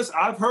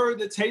heard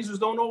that tasers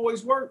don't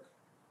always work.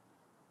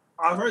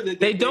 I've heard that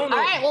they don't. All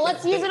right, well,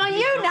 let's use it on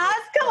you, Nas.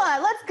 Come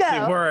on, let's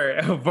go. Word.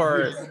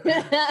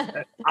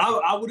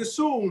 I would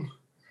assume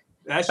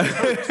that's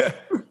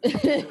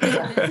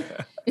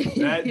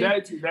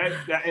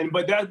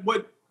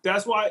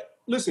that's why.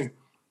 Listen,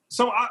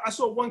 so I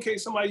saw one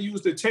case somebody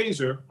used a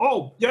taser.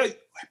 Oh yeah,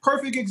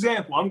 perfect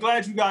example. I'm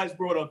glad you guys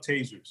brought up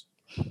tasers.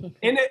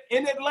 In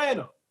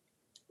Atlanta,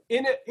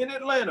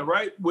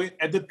 right?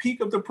 At the peak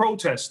of the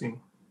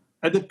protesting,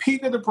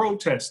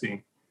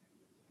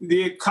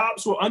 the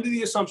cops were under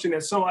the assumption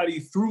that somebody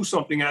threw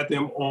something at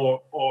them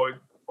or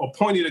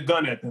pointed a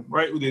gun at them,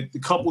 right? The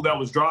couple that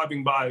was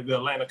driving by, the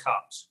Atlanta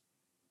cops.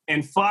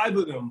 And 5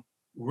 of them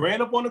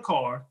ran up on the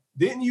car,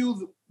 didn't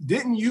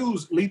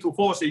use lethal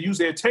force, they used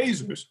their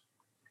tasers,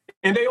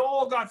 and they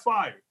all got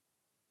fired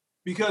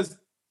because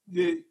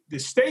the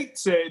state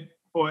said,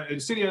 or the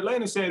city of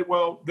Atlanta said,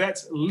 well,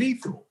 that's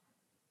lethal.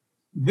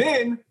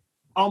 Then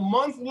a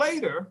month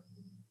later,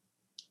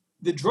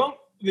 the drunk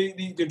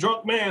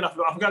man,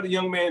 I forgot the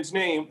young man's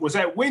name, was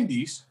at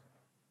Wendy's,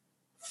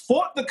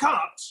 fought the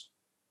cops,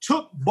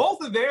 took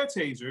both of their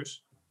tasers,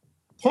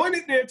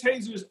 pointed the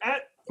tasers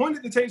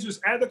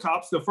at the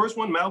cops. The first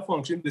one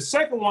malfunctioned. The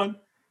second one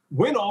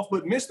went off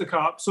but missed the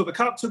cop. So the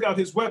cop took out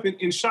his weapon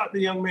and shot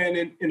the young man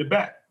in the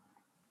back.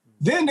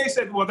 Then they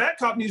said, well, that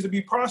cop needs to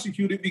be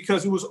prosecuted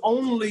because it was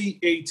only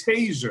a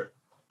taser.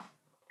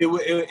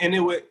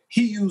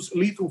 He used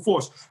lethal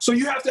force. So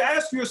you have to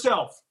ask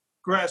yourself,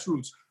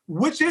 grassroots,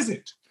 which is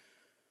it?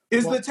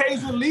 Is the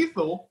taser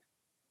lethal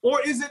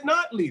or is it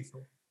not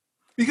lethal?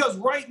 Because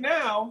right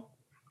now,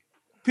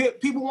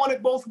 people want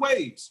it both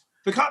ways.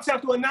 The cops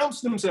have to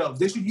announce themselves.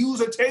 They should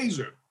use a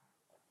taser.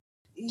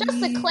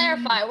 Just to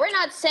clarify, we're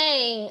not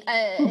saying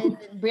in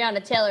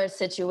Breonna Taylor's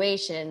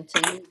situation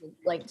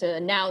to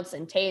announce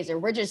and taser.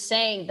 We're just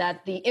saying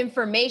that the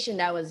information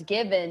that was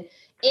given,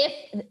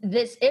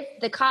 if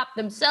the cop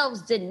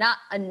themselves did not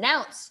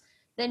announce,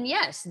 then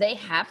yes,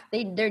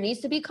 there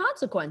needs to be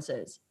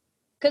consequences.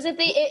 Because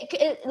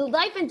if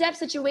life and death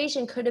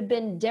situation could have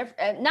been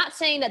different. Not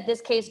saying that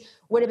this case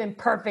would have been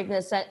perfect in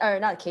a sense, or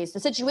not a case. The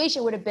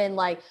situation would have been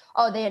like,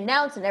 oh, they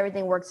announced and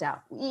everything works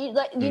out. You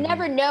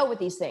never know with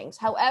these things.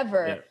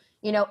 However,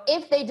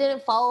 if they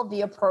didn't follow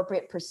the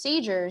appropriate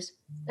procedures,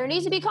 there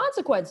needs to be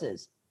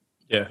consequences.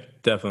 Yeah,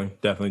 definitely.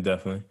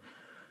 Wilson,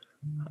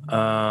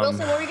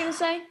 what were you gonna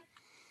say?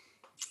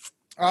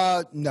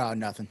 No,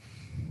 nothing.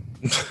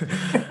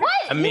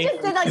 What? You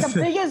just did like the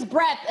biggest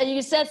breath, and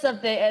you said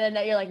something, and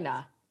then you're like,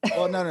 nah.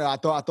 Well, no. I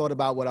thought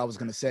about what I was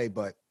going to say,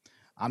 but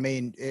I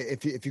mean,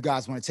 if you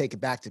guys want to take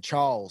it back to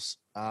Charles,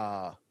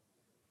 yeah,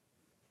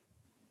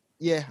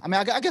 I mean,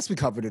 I guess we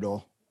covered it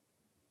all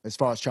as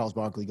far as Charles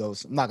Barkley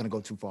goes. I'm not going to go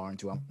too far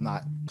into it. I'm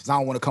not, because I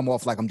don't want to come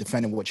off like I'm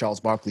defending what Charles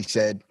Barkley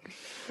said.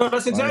 No,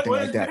 that's exactly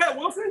what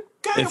Wilson.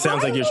 It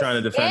sounds like you're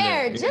trying to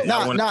defend it. Get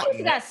off the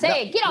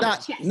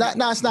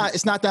chest.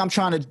 It's not that I'm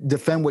trying to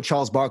defend what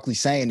Charles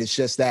Barkley's saying. It's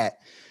just that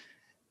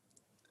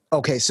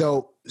Okay,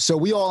 so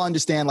we all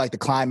understand like the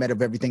climate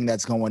of everything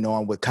that's going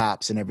on with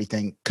cops and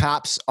everything.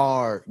 Cops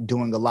are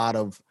doing a lot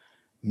of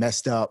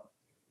messed up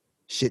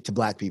shit to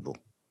black people.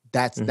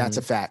 That's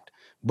a fact.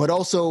 But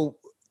also,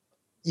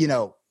 you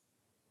know,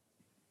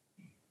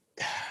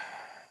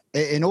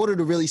 in order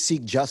to really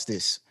seek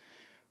justice,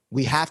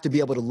 we have to be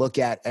able to look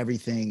at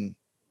everything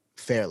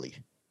fairly.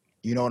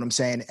 You know what I'm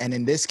saying? And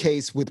in this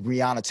case with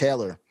Breonna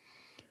Taylor,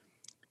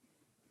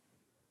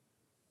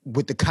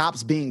 with the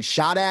cops being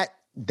shot at,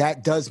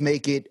 that does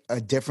make it a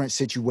different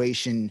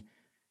situation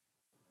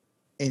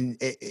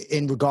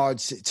in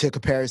regards to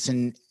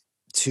comparison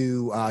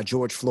to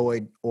George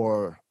Floyd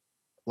or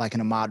like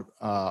an Ahmaud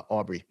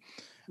Arbery.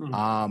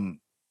 Mm-hmm.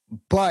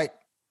 But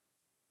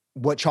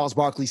what Charles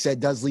Barkley said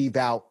does leave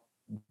out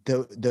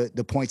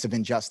the points of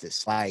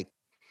injustice. Like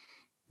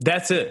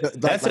that's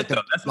it. That's it.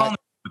 That's all.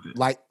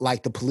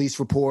 Like the police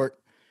report.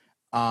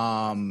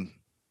 You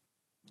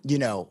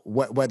know,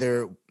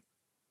 whether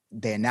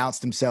they announce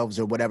themselves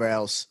or whatever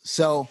else.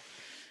 So,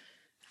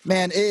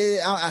 man,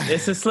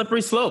 it's a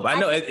slippery slope. I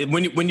know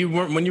when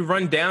you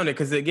run down it,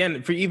 because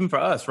again, even for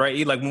us,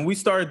 right? Like when we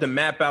started to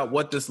map out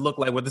what this looked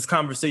like, what this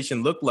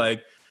conversation looked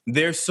like,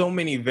 there's so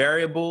many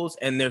variables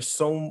and there's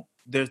so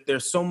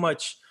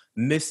much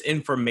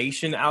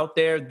misinformation out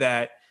there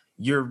that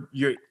you're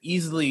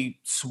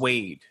easily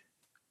swayed.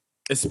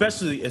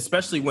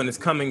 Especially when it's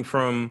coming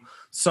from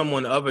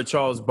someone of a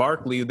Charles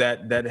Barkley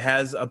that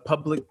has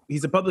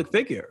he's a public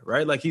figure,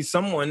 right? Like he's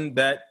someone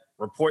that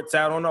reports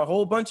out on a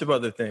whole bunch of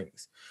other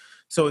things.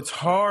 So it's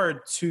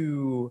hard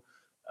to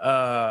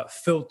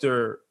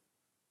filter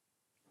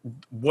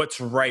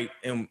what's right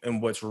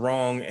and what's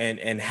wrong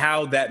and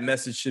how that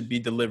message should be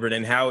delivered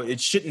and how it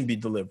shouldn't be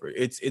delivered.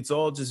 It's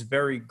all just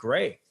very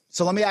gray.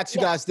 So let me ask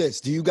you guys this.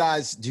 Do you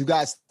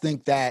guys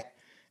think that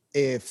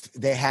if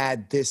they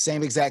had this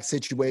same exact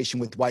situation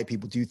with white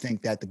people, do you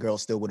think that the girl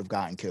still would have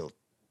gotten killed?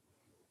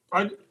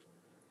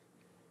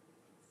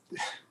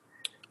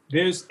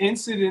 There's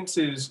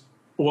incidences,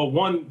 or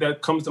one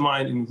that comes to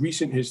mind in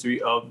recent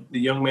history of the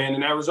young man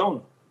in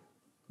Arizona.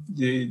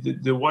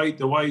 The white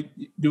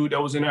dude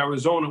that was in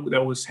Arizona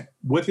that was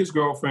with his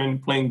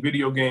girlfriend playing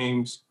video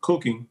games,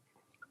 cooking.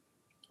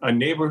 A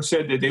neighbor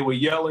said that they were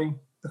yelling.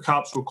 The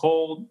cops were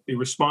called. They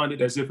responded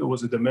as if it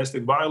was a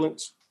domestic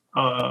violence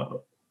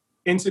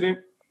incident.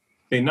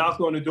 They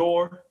knocked on the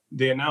door.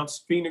 They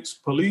announced Phoenix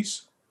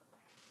police.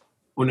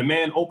 When the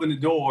man opened the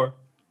door,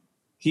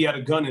 he had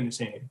a gun in his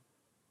hand.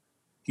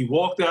 He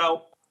walked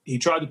out. He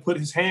tried to put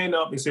his hand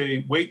up and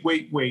say, wait.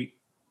 The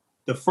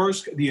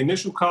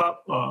initial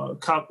cop,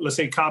 let's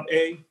say Cop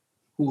A,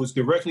 who was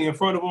directly in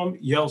front of him,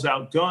 yells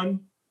out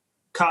gun.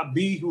 Cop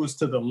B, who was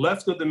to the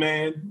left of the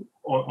man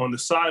on the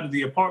side of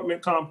the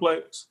apartment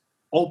complex,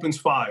 opens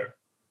fire,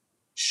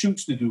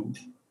 shoots the dude.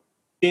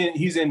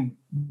 He's in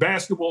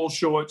basketball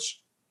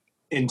shorts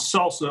and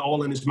salsa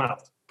all in his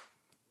mouth.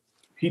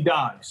 He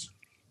dies.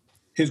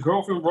 His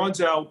girlfriend runs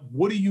out.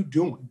 What are you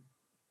doing?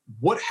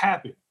 What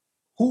happened?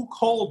 Who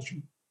called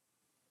you?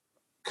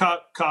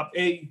 Cop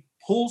A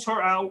pulls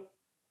her out,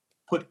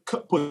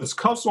 puts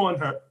cuffs on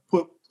her.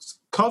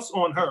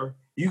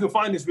 You can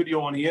find this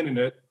video on the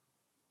internet.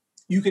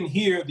 You can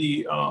hear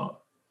the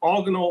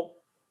organal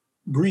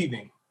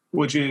breathing,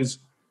 which is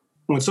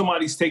when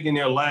somebody's taking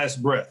their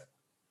last breath.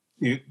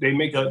 They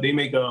make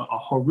a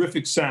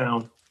horrific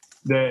sound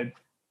that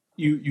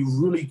you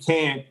really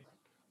can't.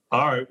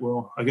 All right,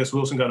 well, I guess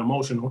Wilson got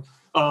emotional.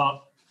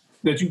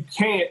 That you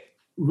can't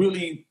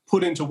really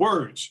put into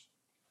words,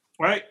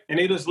 right? And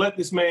they just let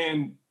this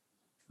man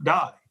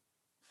die.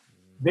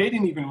 They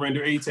didn't even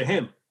render aid to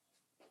him.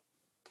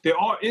 There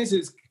are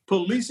instances,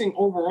 policing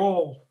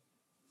overall,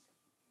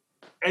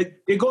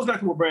 it goes back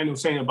to what Brandon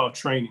was saying about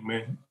training,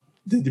 man,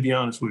 to be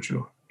honest with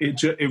you.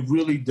 It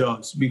really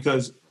does,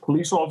 because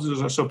police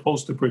officers are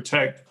supposed to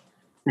protect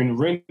and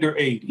render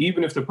aid,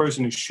 even if the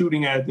person is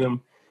shooting at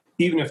them,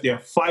 even if they're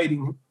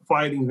fighting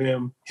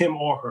them, him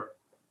or her.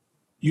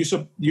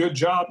 Your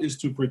job is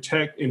to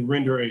protect and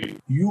render aid.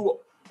 You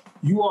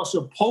are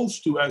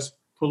supposed to, as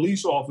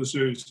police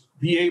officers,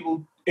 be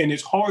able, and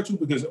it's hard to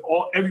because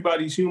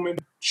everybody's human,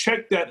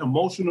 check that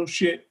emotional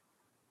shit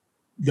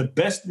the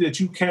best that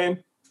you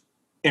can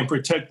and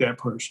protect that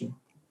person.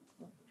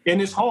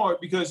 And it's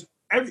hard because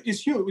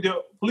it's human.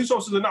 The police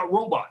officers are not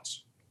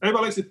robots.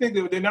 Everybody likes to think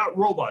that they're not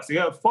robots. They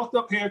have fucked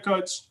up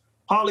haircuts,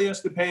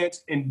 polyester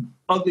pants, and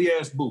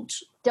ugly-ass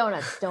boots.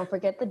 Donuts. Don't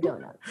forget the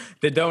donut.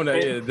 The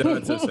donut, the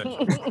donuts are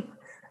essential.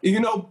 You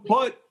know,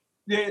 but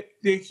they're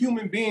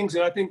human beings,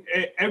 and I think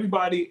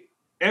everybody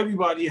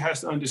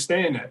has to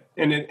understand that.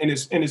 And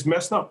it's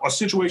messed up. Our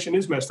situation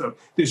is messed up.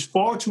 There's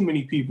far too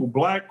many people,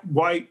 black,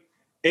 white,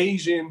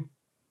 Asian,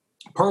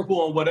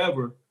 purple, and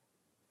whatever,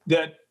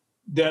 that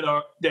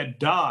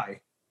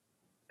die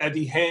at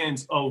the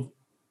hands of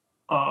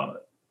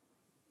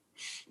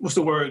what's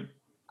the word?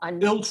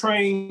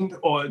 Ill-trained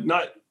or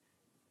not.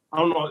 I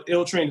don't know.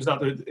 Ill-trained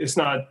is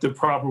not the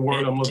proper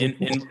word I'm looking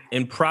for.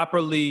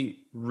 Improperly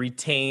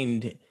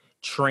retained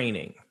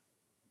training.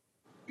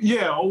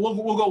 Yeah,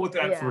 we'll go with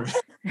that first.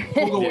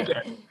 We'll go with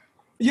that.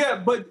 Yeah,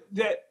 but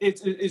that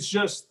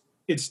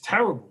it's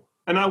terrible.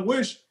 And I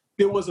wish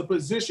there was a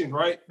position,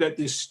 right, that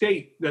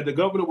the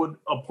governor would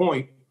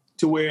appoint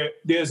to where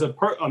there's a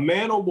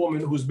man or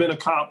woman who's been a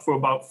cop for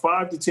about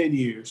 5 to 10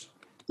 years.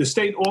 The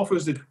state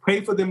offers to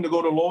pay for them to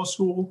go to law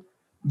school.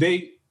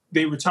 They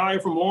retire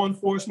from law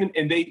enforcement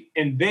and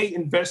they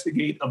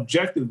investigate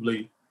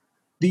objectively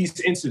these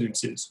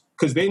incidences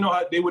because they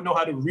would know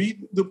how to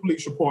read the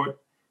police report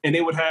and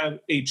they would have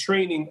a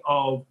training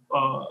of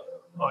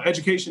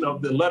education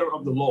of the letter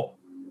of the law.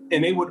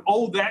 And they would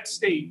owe that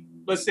state,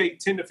 let's say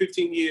 10 to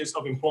 15 years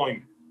of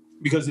employment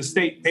because the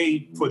state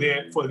paid for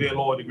their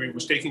law degree,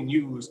 which they can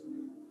use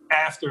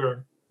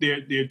after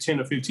their 10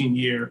 or 15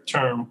 year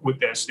term with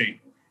that state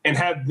and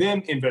have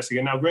them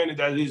investigate. Now, granted,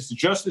 that is the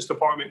Justice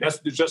Department. That's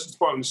what the Justice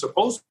Department is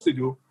supposed to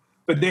do,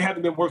 but they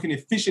haven't been working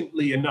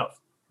efficiently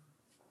enough.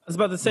 I was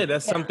about to say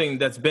that's something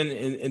that's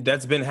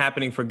been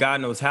happening for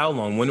God knows how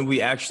long. When have we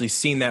actually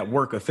seen that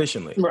work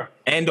efficiently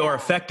and or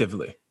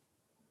effectively?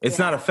 It's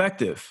not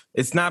effective.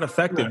 It's not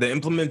effective. Right. The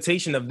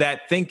implementation of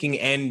that thinking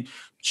and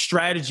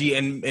strategy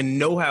and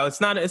know-how, it's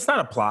not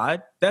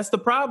applied. That's the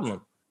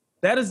problem.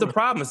 That is the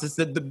problem. It's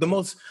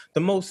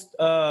the most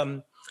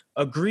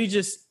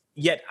egregious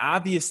yet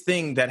obvious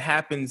thing that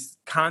happens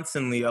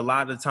constantly a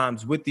lot of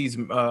times with these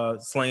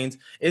slayings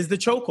is the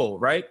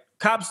chokehold, right?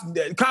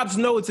 Cops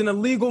know it's an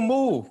illegal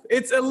move.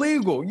 It's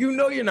illegal. You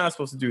know you're not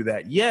supposed to do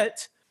that.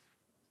 Yet,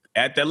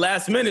 at the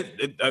last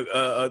minute,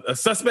 a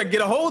suspect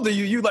get a hold of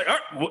you. You like,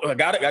 oh, I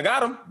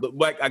got him.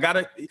 Like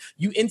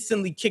you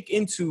instantly kick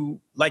into,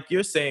 like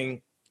you're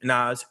saying,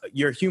 Nas,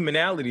 your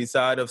humanality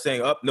side of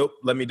saying, oh, nope,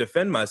 let me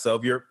defend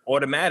myself. Your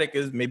automatic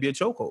is maybe a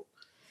chokehold.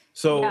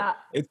 So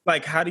it's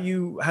like, how do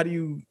you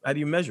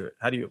measure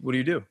it? What do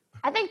you do?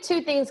 I think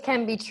two things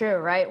can be true,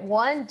 right?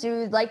 One,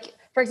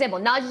 for example,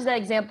 not just that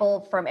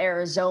example from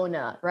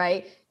Arizona,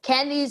 right?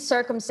 Can these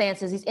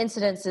circumstances, these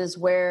incidences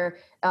where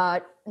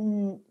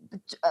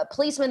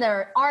policemen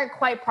that aren't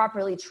quite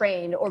properly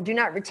trained or do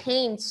not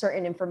retain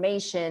certain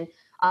information,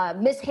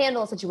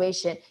 mishandle a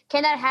situation,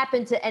 can that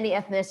happen to any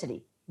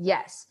ethnicity?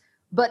 Yes.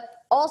 But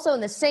also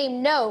in the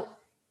same note,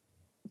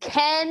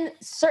 can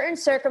certain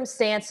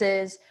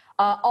circumstances,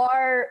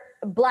 are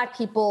Black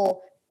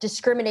people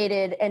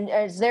discriminated, and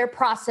is their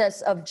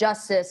process of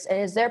justice and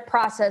is their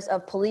process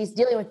of police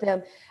dealing with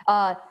them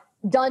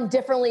done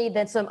differently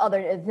than some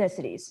other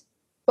ethnicities?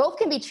 Both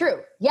can be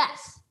true,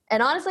 yes.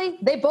 And honestly,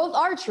 they both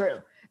are true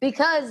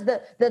because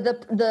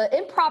the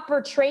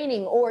improper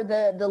training or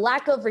the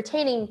lack of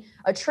retaining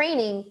a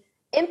training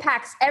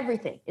impacts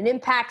everything. It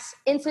impacts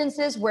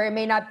instances where it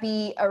may not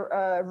be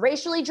a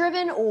racially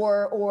driven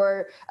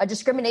or a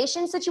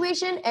discrimination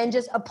situation and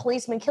just a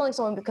policeman killing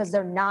someone because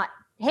they're not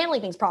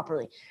handling things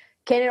properly.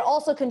 Can it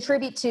also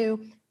contribute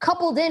to,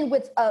 coupled in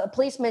with a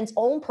policeman's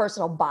own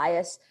personal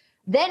bias,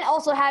 then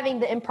also having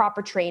the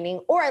improper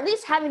training or at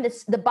least having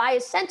the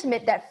biased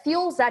sentiment that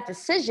fuels that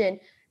decision?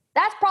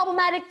 That's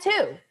problematic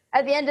too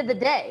at the end of the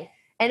day.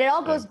 And it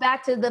all goes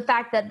back to the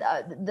fact that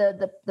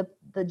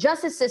the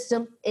justice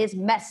system is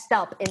messed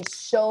up in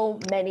so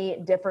many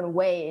different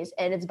ways,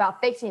 and it's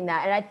about fixing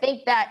that. And I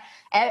think that,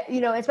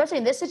 especially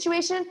in this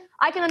situation,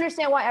 I can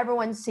understand why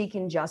everyone's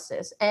seeking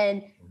justice.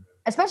 And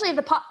especially if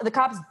the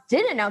cops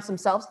did announce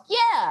themselves,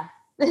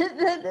 they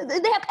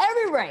have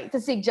every right to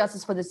seek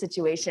justice for this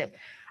situation.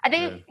 I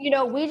think,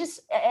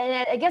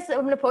 and I guess I'm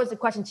going to pose the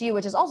question to you,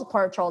 which is also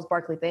part of Charles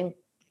Barkley thing.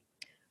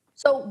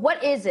 So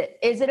what is it?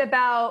 Is it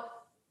about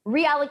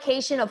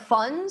reallocation of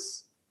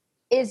funds?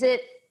 Is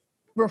it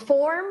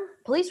reform,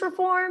 police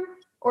reform,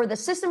 or the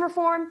system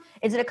reform?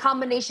 Is it a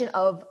combination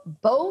of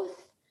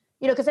both?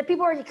 Because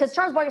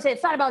Charles Barkley said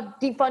it's not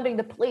about defunding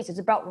the police, it's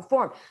about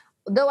reform.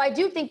 Though I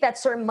do think that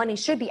certain money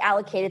should be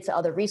allocated to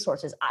other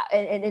resources,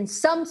 and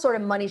some sort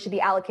of money should be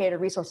allocated to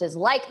resources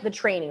like the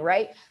training,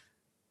 right?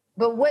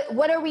 But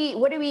what are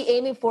we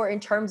aiming for in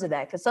terms of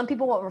that? Because some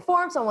people want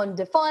reform, some want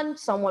defund,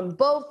 some want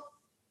both.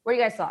 What are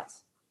you guys'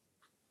 thoughts?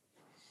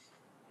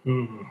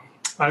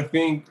 I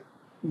think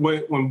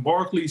when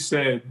Barkley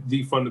said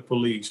defund the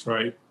police,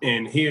 right,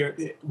 and here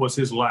was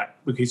his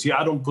lack, because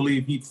I don't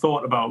believe he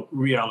thought about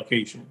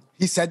reallocation.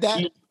 He said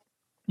that?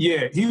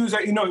 He was,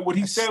 what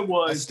he said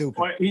was,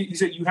 he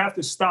said you have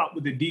to stop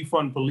with the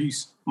defund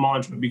police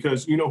mantra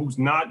because who's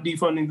not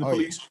defunding the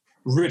police?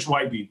 Rich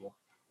white people.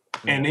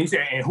 Mm-hmm. And he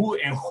said, and who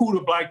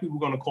the Black people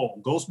going to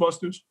call?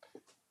 Ghostbusters?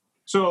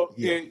 So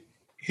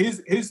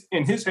his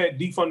head,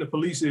 defund the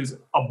police is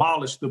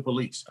abolish the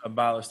police.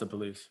 Abolish the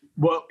police.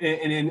 Well,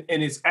 and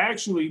it's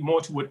actually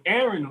more to what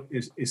Aaron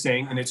is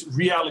saying, and it's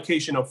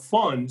reallocation of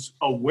funds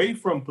away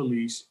from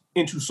police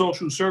into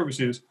social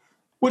services,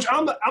 which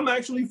I'm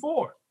actually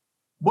for.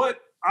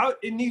 But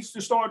it needs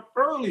to start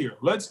earlier.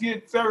 Let's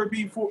get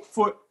therapy for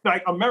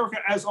like America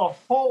as a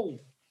whole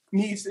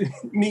needs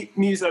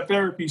a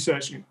therapy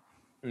session.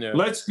 Yeah.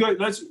 Let's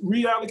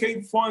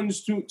reallocate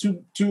funds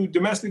to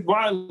domestic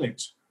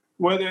violence,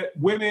 whether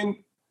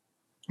women,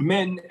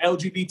 men,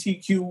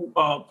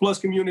 LGBTQ plus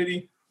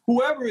community,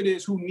 whoever it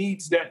is who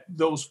needs that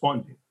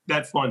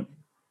funding.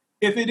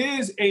 If it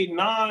is a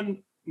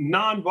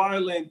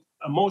non-violent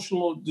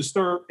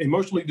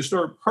emotionally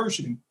disturbed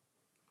person,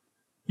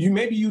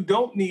 you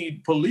don't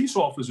need police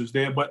officers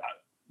there, but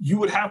you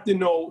would have to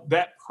know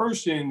that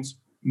person's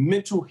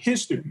mental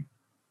history,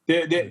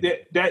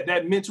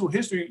 that mental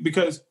history,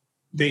 because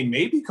they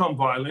may become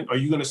violent. Are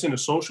you going to send a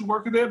social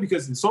worker there?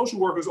 Because the social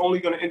worker is only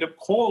going to end up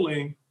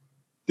calling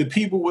the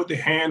people with the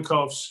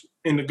handcuffs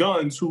and the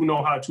guns who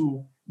know how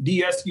to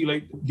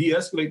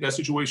de-escalate that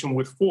situation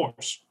with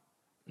force.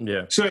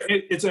 Yeah. So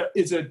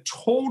it's a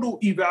total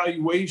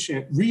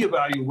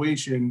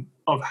reevaluation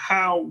of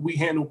how we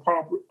handle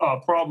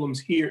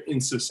problems here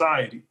in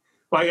society.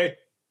 Like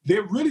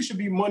there really should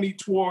be money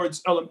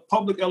towards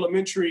public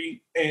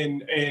elementary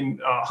and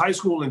high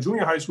school and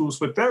junior high schools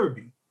for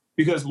therapy,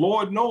 because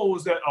Lord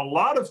knows that a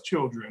lot of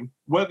children,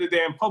 whether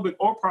they're in public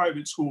or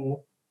private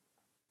school,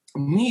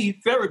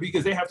 need therapy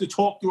because they have to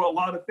talk through a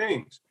lot of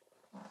things.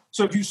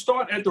 So if you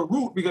start at the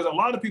root, because a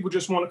lot of people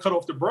just want to cut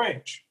off the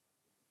branch,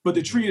 but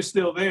the tree is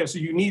still there. So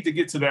you need to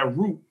get to that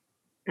root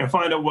and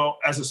find out, well,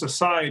 as a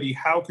society,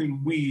 how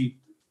can we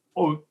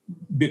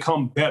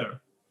become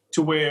better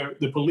to where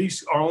the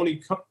police are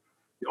only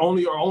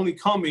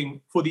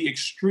coming for the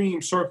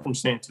extreme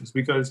circumstances,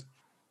 because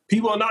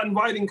people are not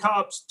inviting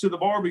cops to the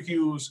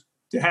barbecues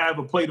to have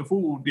a plate of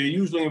food. They're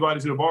usually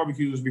invited to the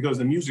barbecues because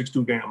the music's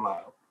too damn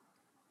loud.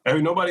 I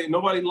mean,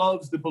 nobody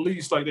loves the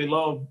police like they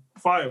love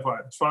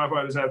firefighters.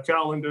 Firefighters have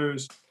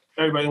calendars.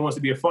 Everybody wants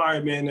to be a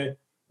fireman.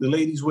 The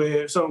ladies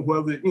wear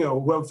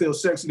whoever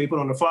feels sexy, they put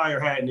on a fire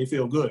hat and they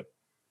feel good.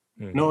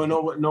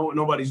 Mm-hmm.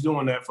 Nobody's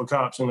doing that for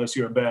cops unless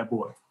you're a bad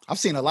boy. I've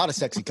seen a lot of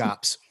sexy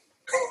cops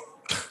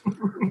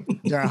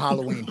during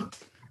Halloween.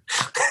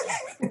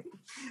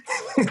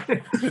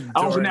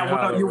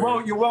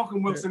 You're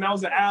welcome, Wilson. That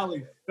was an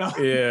alley.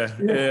 Yeah,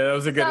 that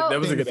was a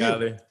good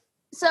alley.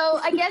 So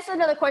I guess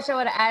another question I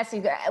want to ask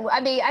you guys,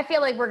 I mean, I feel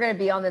like we're going to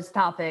be on this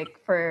topic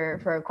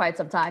for quite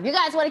some time. You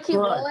guys want to keep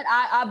rolling?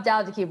 I'm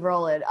down to keep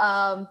rolling.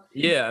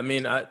 Yeah, I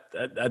mean, I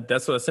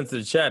that's what I sent to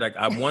the chat.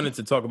 I wanted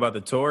to talk about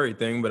the Tory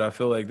thing, but I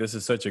feel like this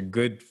is such a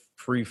good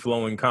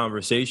free-flowing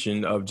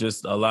conversation of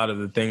just a lot of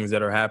the things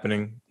that are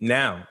happening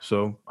now.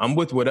 So I'm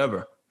with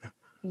whatever.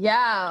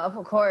 Yeah,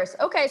 of course.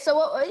 Okay, so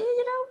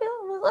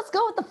let's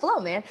go with the flow,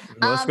 man.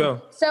 Let's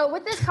go. So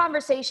with this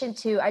conversation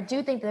too, I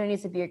do think there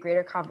needs to be a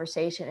greater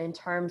conversation in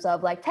terms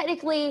of like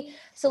technically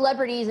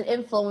celebrities and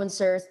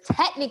influencers,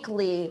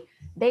 technically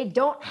they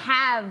don't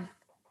have,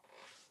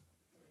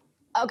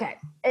 okay,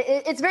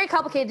 it's very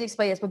complicated to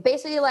explain this, but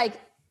basically like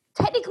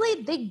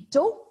technically they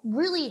don't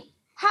really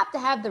have to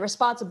have the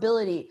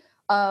responsibility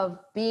of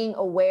being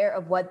aware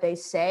of what they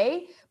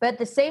say, but at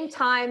the same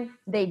time,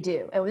 they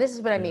do. And this is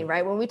what I mean,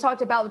 right? When we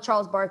talked about with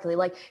Charles Barkley,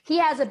 like he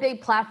has a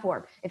big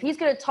platform. If he's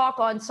going to talk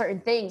on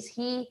certain things,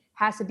 he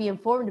has to be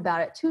informed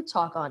about it to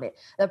talk on it.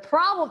 The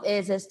problem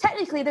is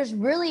technically there's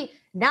really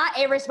not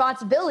a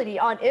responsibility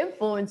on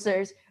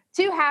influencers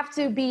to have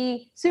to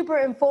be super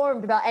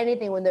informed about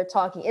anything when they're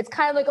talking. It's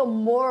kind of like a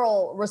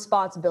moral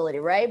responsibility,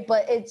 right?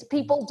 But it's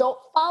people don't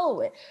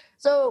follow it.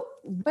 So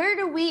where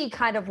do we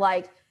kind of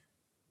like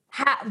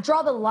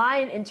draw the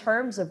line in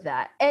terms of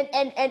that? And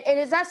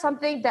is that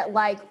something that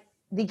like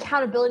the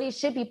accountability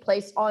should be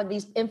placed on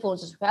these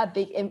influencers who have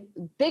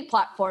big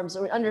platforms,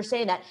 and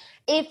understand that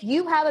if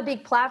you have a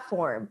big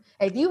platform,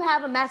 if you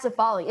have a massive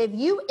following, if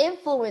you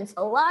influence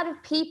a lot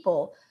of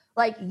people,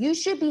 like you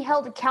should be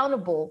held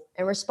accountable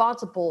and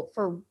responsible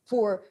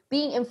for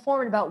being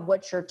informed about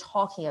what you're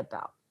talking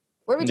about.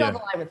 Where do we draw the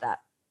line with that?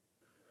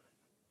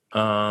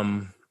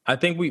 I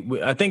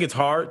think it's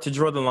hard to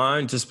draw the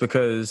line just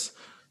because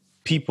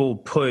people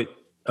put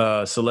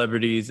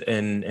celebrities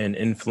and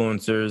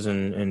influencers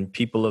and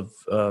people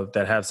of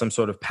that have some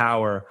sort of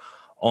power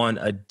on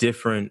a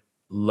different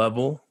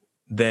level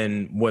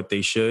than what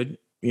they should.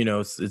 You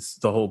know, it's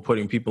the whole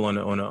putting people on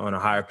a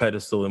higher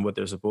pedestal than what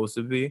they're supposed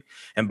to be.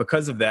 And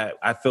because of that,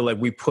 I feel like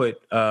we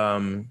put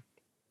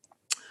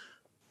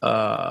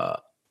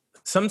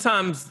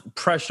sometimes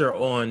pressure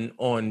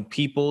on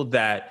people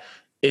that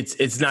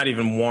it's not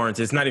even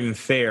warranted. It's not even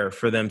fair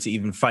for them to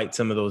even fight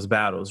some of those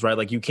battles, right?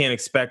 Like you can't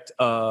expect,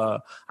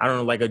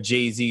 like a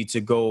Jay-Z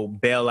to go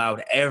bail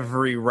out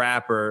every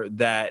rapper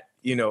that,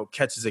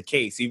 catches a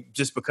case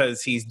just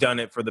because he's done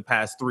it for the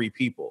past 3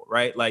 people,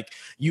 right? Like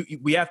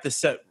we have to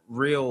set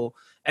real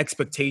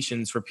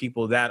expectations for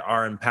people that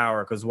are in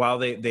power, because while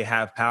they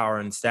have power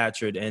and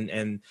stature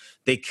and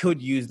they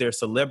could use their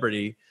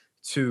celebrity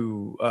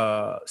to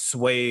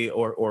sway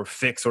or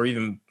fix or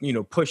even,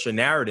 push a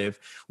narrative,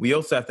 we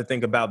also have to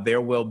think about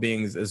their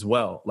well-beings as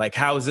well. Like,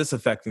 how is this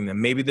affecting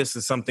them? Maybe this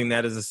is something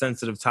that is a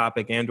sensitive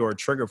topic and or a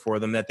trigger for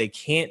them that they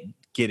can't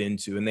get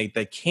into and they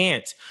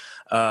can't,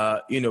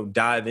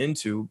 dive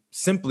into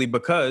simply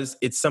because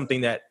it's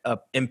something that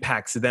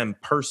impacts them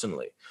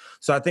personally.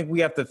 So I think we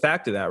have to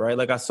factor that, right?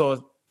 Like I saw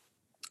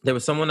there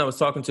was someone I was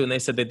talking to and they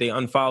said that they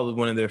unfollowed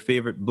one of their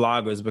favorite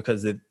bloggers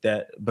because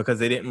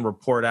they didn't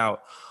report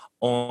out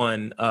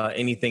on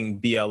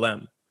anything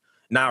BLM.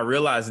 Now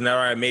realizing that,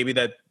 all right, maybe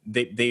that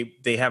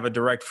they have a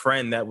direct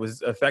friend that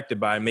was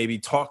affected by it, maybe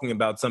talking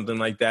about something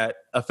like that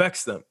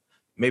affects them.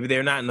 maybe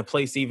they're not in the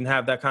place to even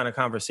have that kind of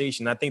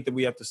conversation. I think that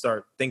we have to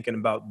start thinking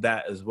about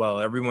that as well.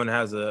 Everyone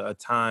has a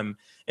time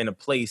and a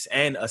place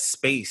and a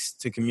space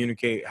to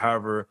communicate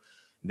however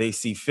they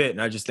see fit.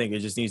 And I just think it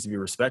just needs to be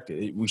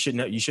respected. You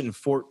shouldn't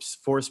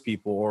force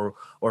people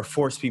or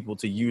force people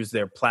to use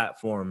their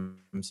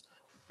platforms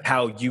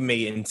how you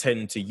may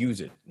intend to use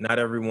it. Not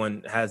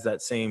everyone has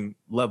that same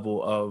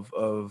level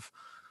of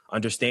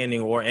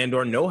understanding or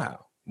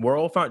know-how. We're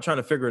all trying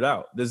to figure it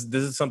out. This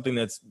is something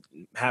that's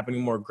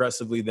happening more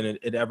aggressively than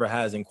it ever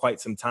has in quite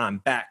some time,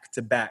 back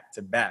to back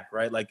to back,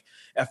 right? Like,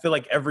 I feel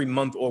like every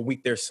month or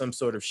week there's some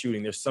sort of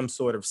shooting, there's some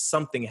sort of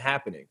something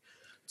happening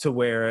to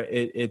where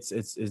it's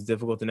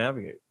difficult to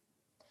navigate.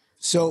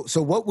 So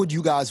what would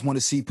you guys want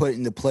to see put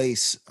into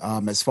place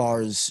as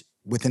far as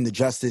within the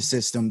justice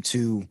system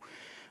to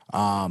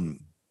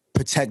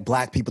protect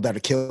Black people that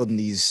are killed in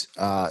these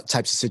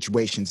types of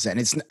situations?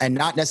 And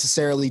not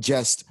necessarily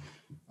just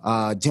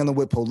dealing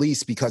with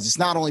police, because it's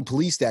not only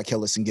police that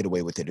kill us and get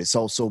away with it. It's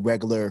also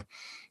regular,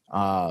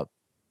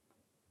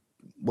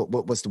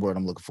 what's the word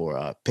I'm looking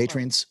for?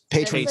 Patrons.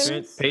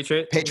 Yeah.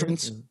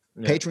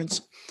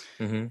 Patrons,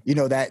 mm-hmm. you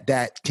know,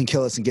 that can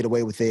kill us and get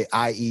away with it,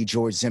 i.e.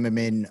 George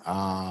Zimmerman,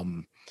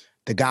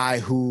 the guy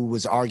who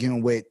was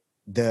arguing with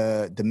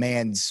the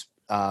man's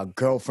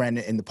girlfriend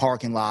in the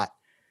parking lot.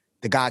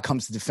 The guy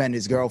comes to defend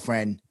his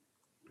girlfriend,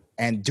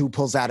 and dude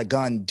pulls out a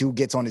gun. Dude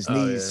gets on his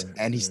knees,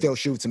 and he still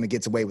shoots him and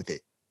gets away with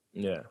it.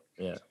 Yeah.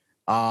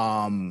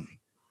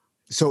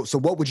 So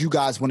what would you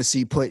guys want to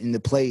see put into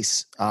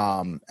place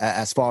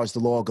as far as the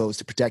law goes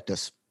to protect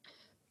us?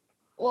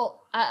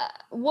 Well,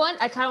 one,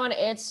 I kind of want to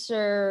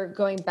answer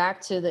going back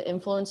to the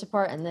influencer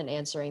part and then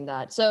answering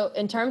that. So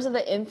in terms of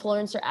the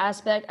influencer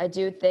aspect, I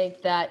do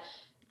think that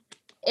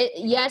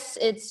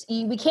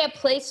we can't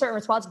place certain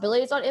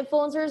responsibilities on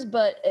influencers,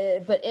 but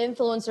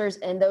influencers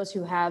and those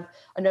who have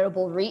a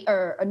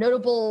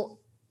notable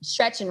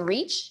stretch and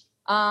reach,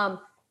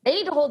 they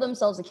need to hold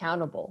themselves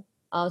accountable,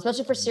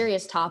 especially for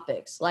serious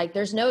topics. Like,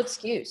 there's no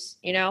excuse,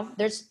 you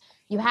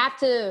have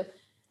to.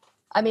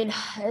 I mean,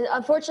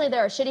 unfortunately,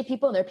 there are shitty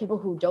people and there are people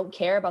who don't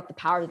care about the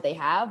power that they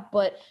have.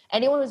 But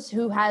anyone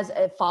who has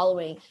a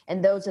following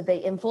and those that they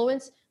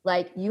influence,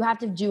 like, you have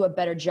to do a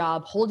better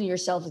job holding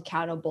yourselves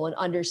accountable and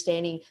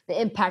understanding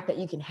the impact that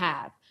you can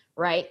have,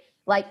 right?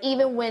 Like,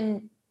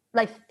 even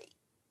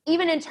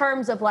in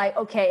terms of like,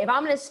 okay, if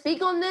I'm going to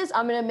speak on this,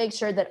 I'm going to make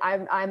sure that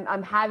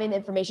I'm having the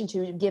information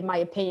to give my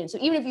opinion. So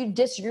even if you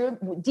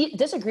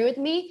disagree with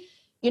me,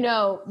 you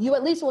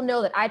at least will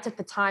know that I took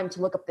the time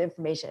to look up the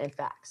information and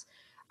facts.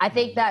 I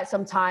think that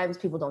sometimes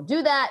people don't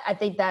do that. I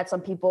think that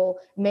some people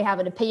may have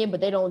an opinion, but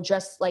they don't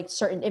address like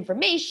certain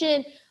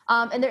information.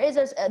 And there is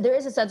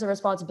a sense of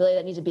responsibility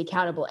that needs to be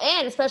accountable.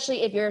 And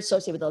especially if you're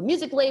associated with a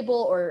music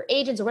label or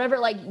agents or whatever,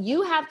 like,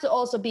 you have to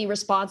also be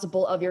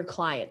responsible of your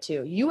client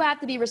too. You have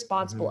to be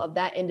responsible of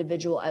that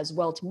individual as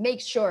well, to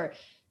make sure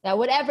that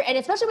whatever, and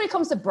especially when it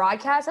comes to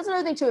broadcast, that's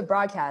another thing too with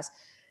broadcast.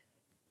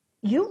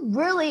 You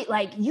really,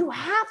 you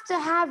have to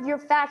have your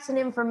facts and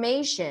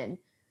information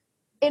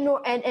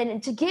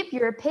and to give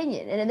your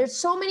opinion. And there's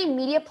so many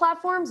media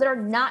platforms that are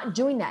not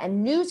doing that,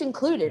 and news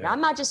included. Yeah. I'm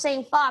not just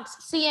saying Fox,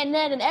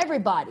 CNN, and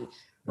everybody.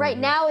 Right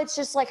now, it's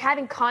just like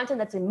having content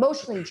that's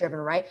emotionally driven,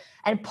 right?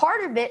 And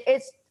part of it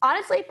is,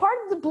 honestly, part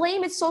of the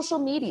blame is social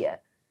media.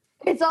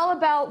 It's all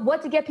about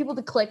what to get people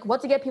to click,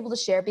 what to get people to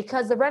share,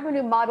 because the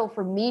revenue model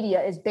for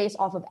media is based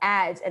off of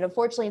ads. And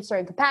unfortunately, in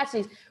certain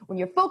capacities, when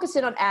you're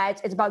focusing on ads,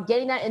 it's about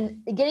getting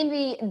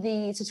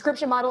the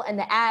subscription model and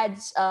the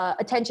ads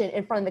attention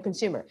in front of the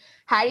consumer.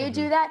 How do you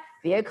do that?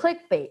 Via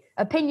clickbait,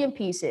 opinion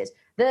pieces.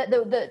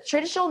 The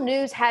traditional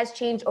news has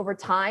changed over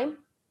time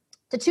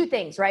to two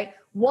things, right?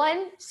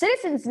 One,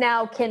 citizens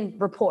now can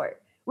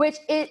report, which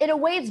in a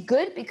way is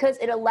good because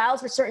it allows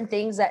for certain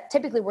things that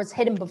typically was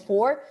hidden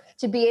before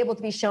to be able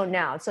to be shown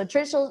now. So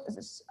traditional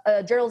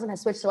journalism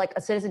has switched to like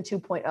a Citizen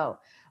 2.0.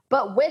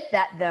 But with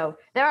that, though,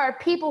 there are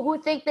people who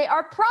think they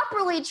are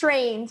properly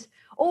trained,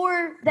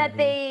 or that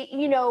they,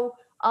 know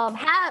how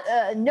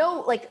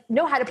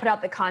to put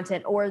out the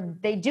content, or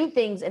they do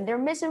things and they're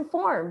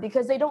misinformed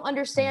because they don't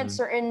understand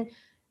certain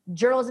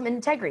journalism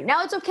integrity.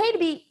 Now, it's okay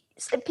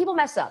people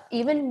mess up,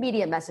 even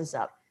media messes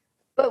up.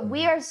 But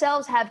we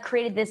ourselves have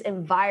created this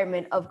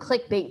environment of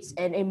clickbaits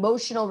and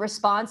emotional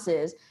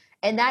responses.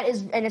 And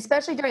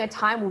especially during a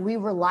time where we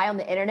rely on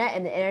the internet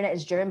and the internet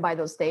is driven by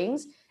those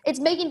things, it's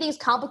making things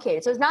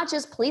complicated. So it's not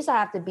just police that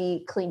have to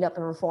be cleaned up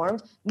and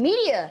reformed.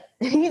 Media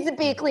needs to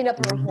be cleaned up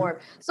and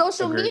reformed.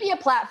 Social media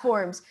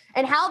platforms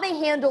and how they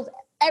handled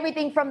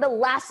everything from the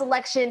last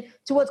election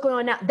to what's going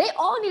on now. They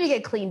all need to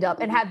get cleaned up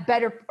and have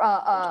better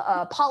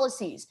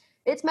policies.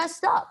 It's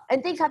messed up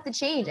and things have to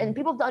change. And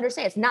people have to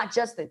understand it's not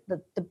just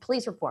the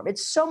police reform.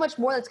 It's so much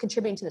more that's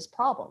contributing to this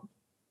problem.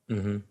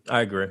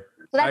 I agree.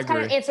 So that's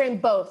kind of answering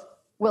both,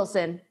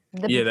 Wilson.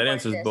 That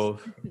answers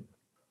both.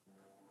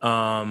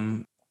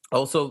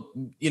 Also,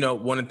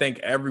 want to thank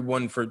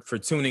everyone for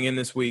tuning in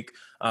this week.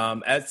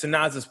 As to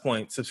Naz's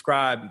point,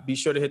 subscribe. Be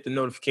sure to hit the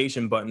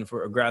notification button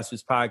for a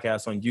Grassroots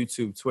Podcast on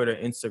YouTube, Twitter,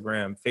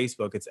 Instagram,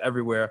 Facebook. It's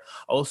everywhere.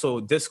 Also,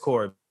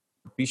 Discord.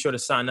 be sure to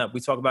sign up. We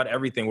talk about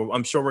everything.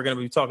 I'm sure we're going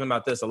to be talking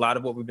about this. A lot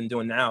of what we've been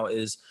doing now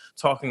is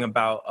talking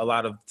about a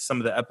lot of some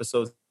of the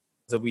episodes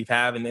that we've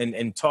had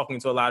and talking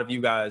to a lot of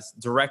you guys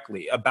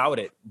directly about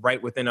it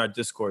right within our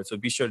Discord. So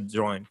be sure to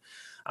join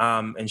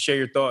and share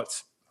your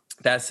thoughts.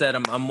 That said,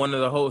 I'm one of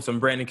the hosts. I'm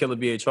Brandon Killer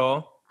BH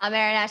Hall. I'm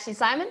Aaron Ashley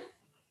Simon.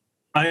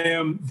 I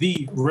am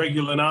the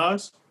regular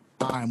Nas.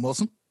 I'm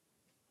Wilson.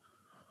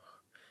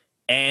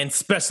 And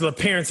special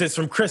appearances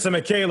from Chris and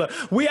Michaela.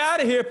 We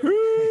out of here.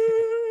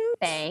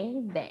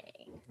 Bang,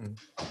 bang.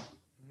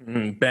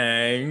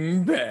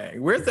 Bang,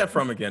 bang. Where's that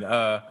from again?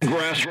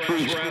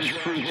 Grassroots.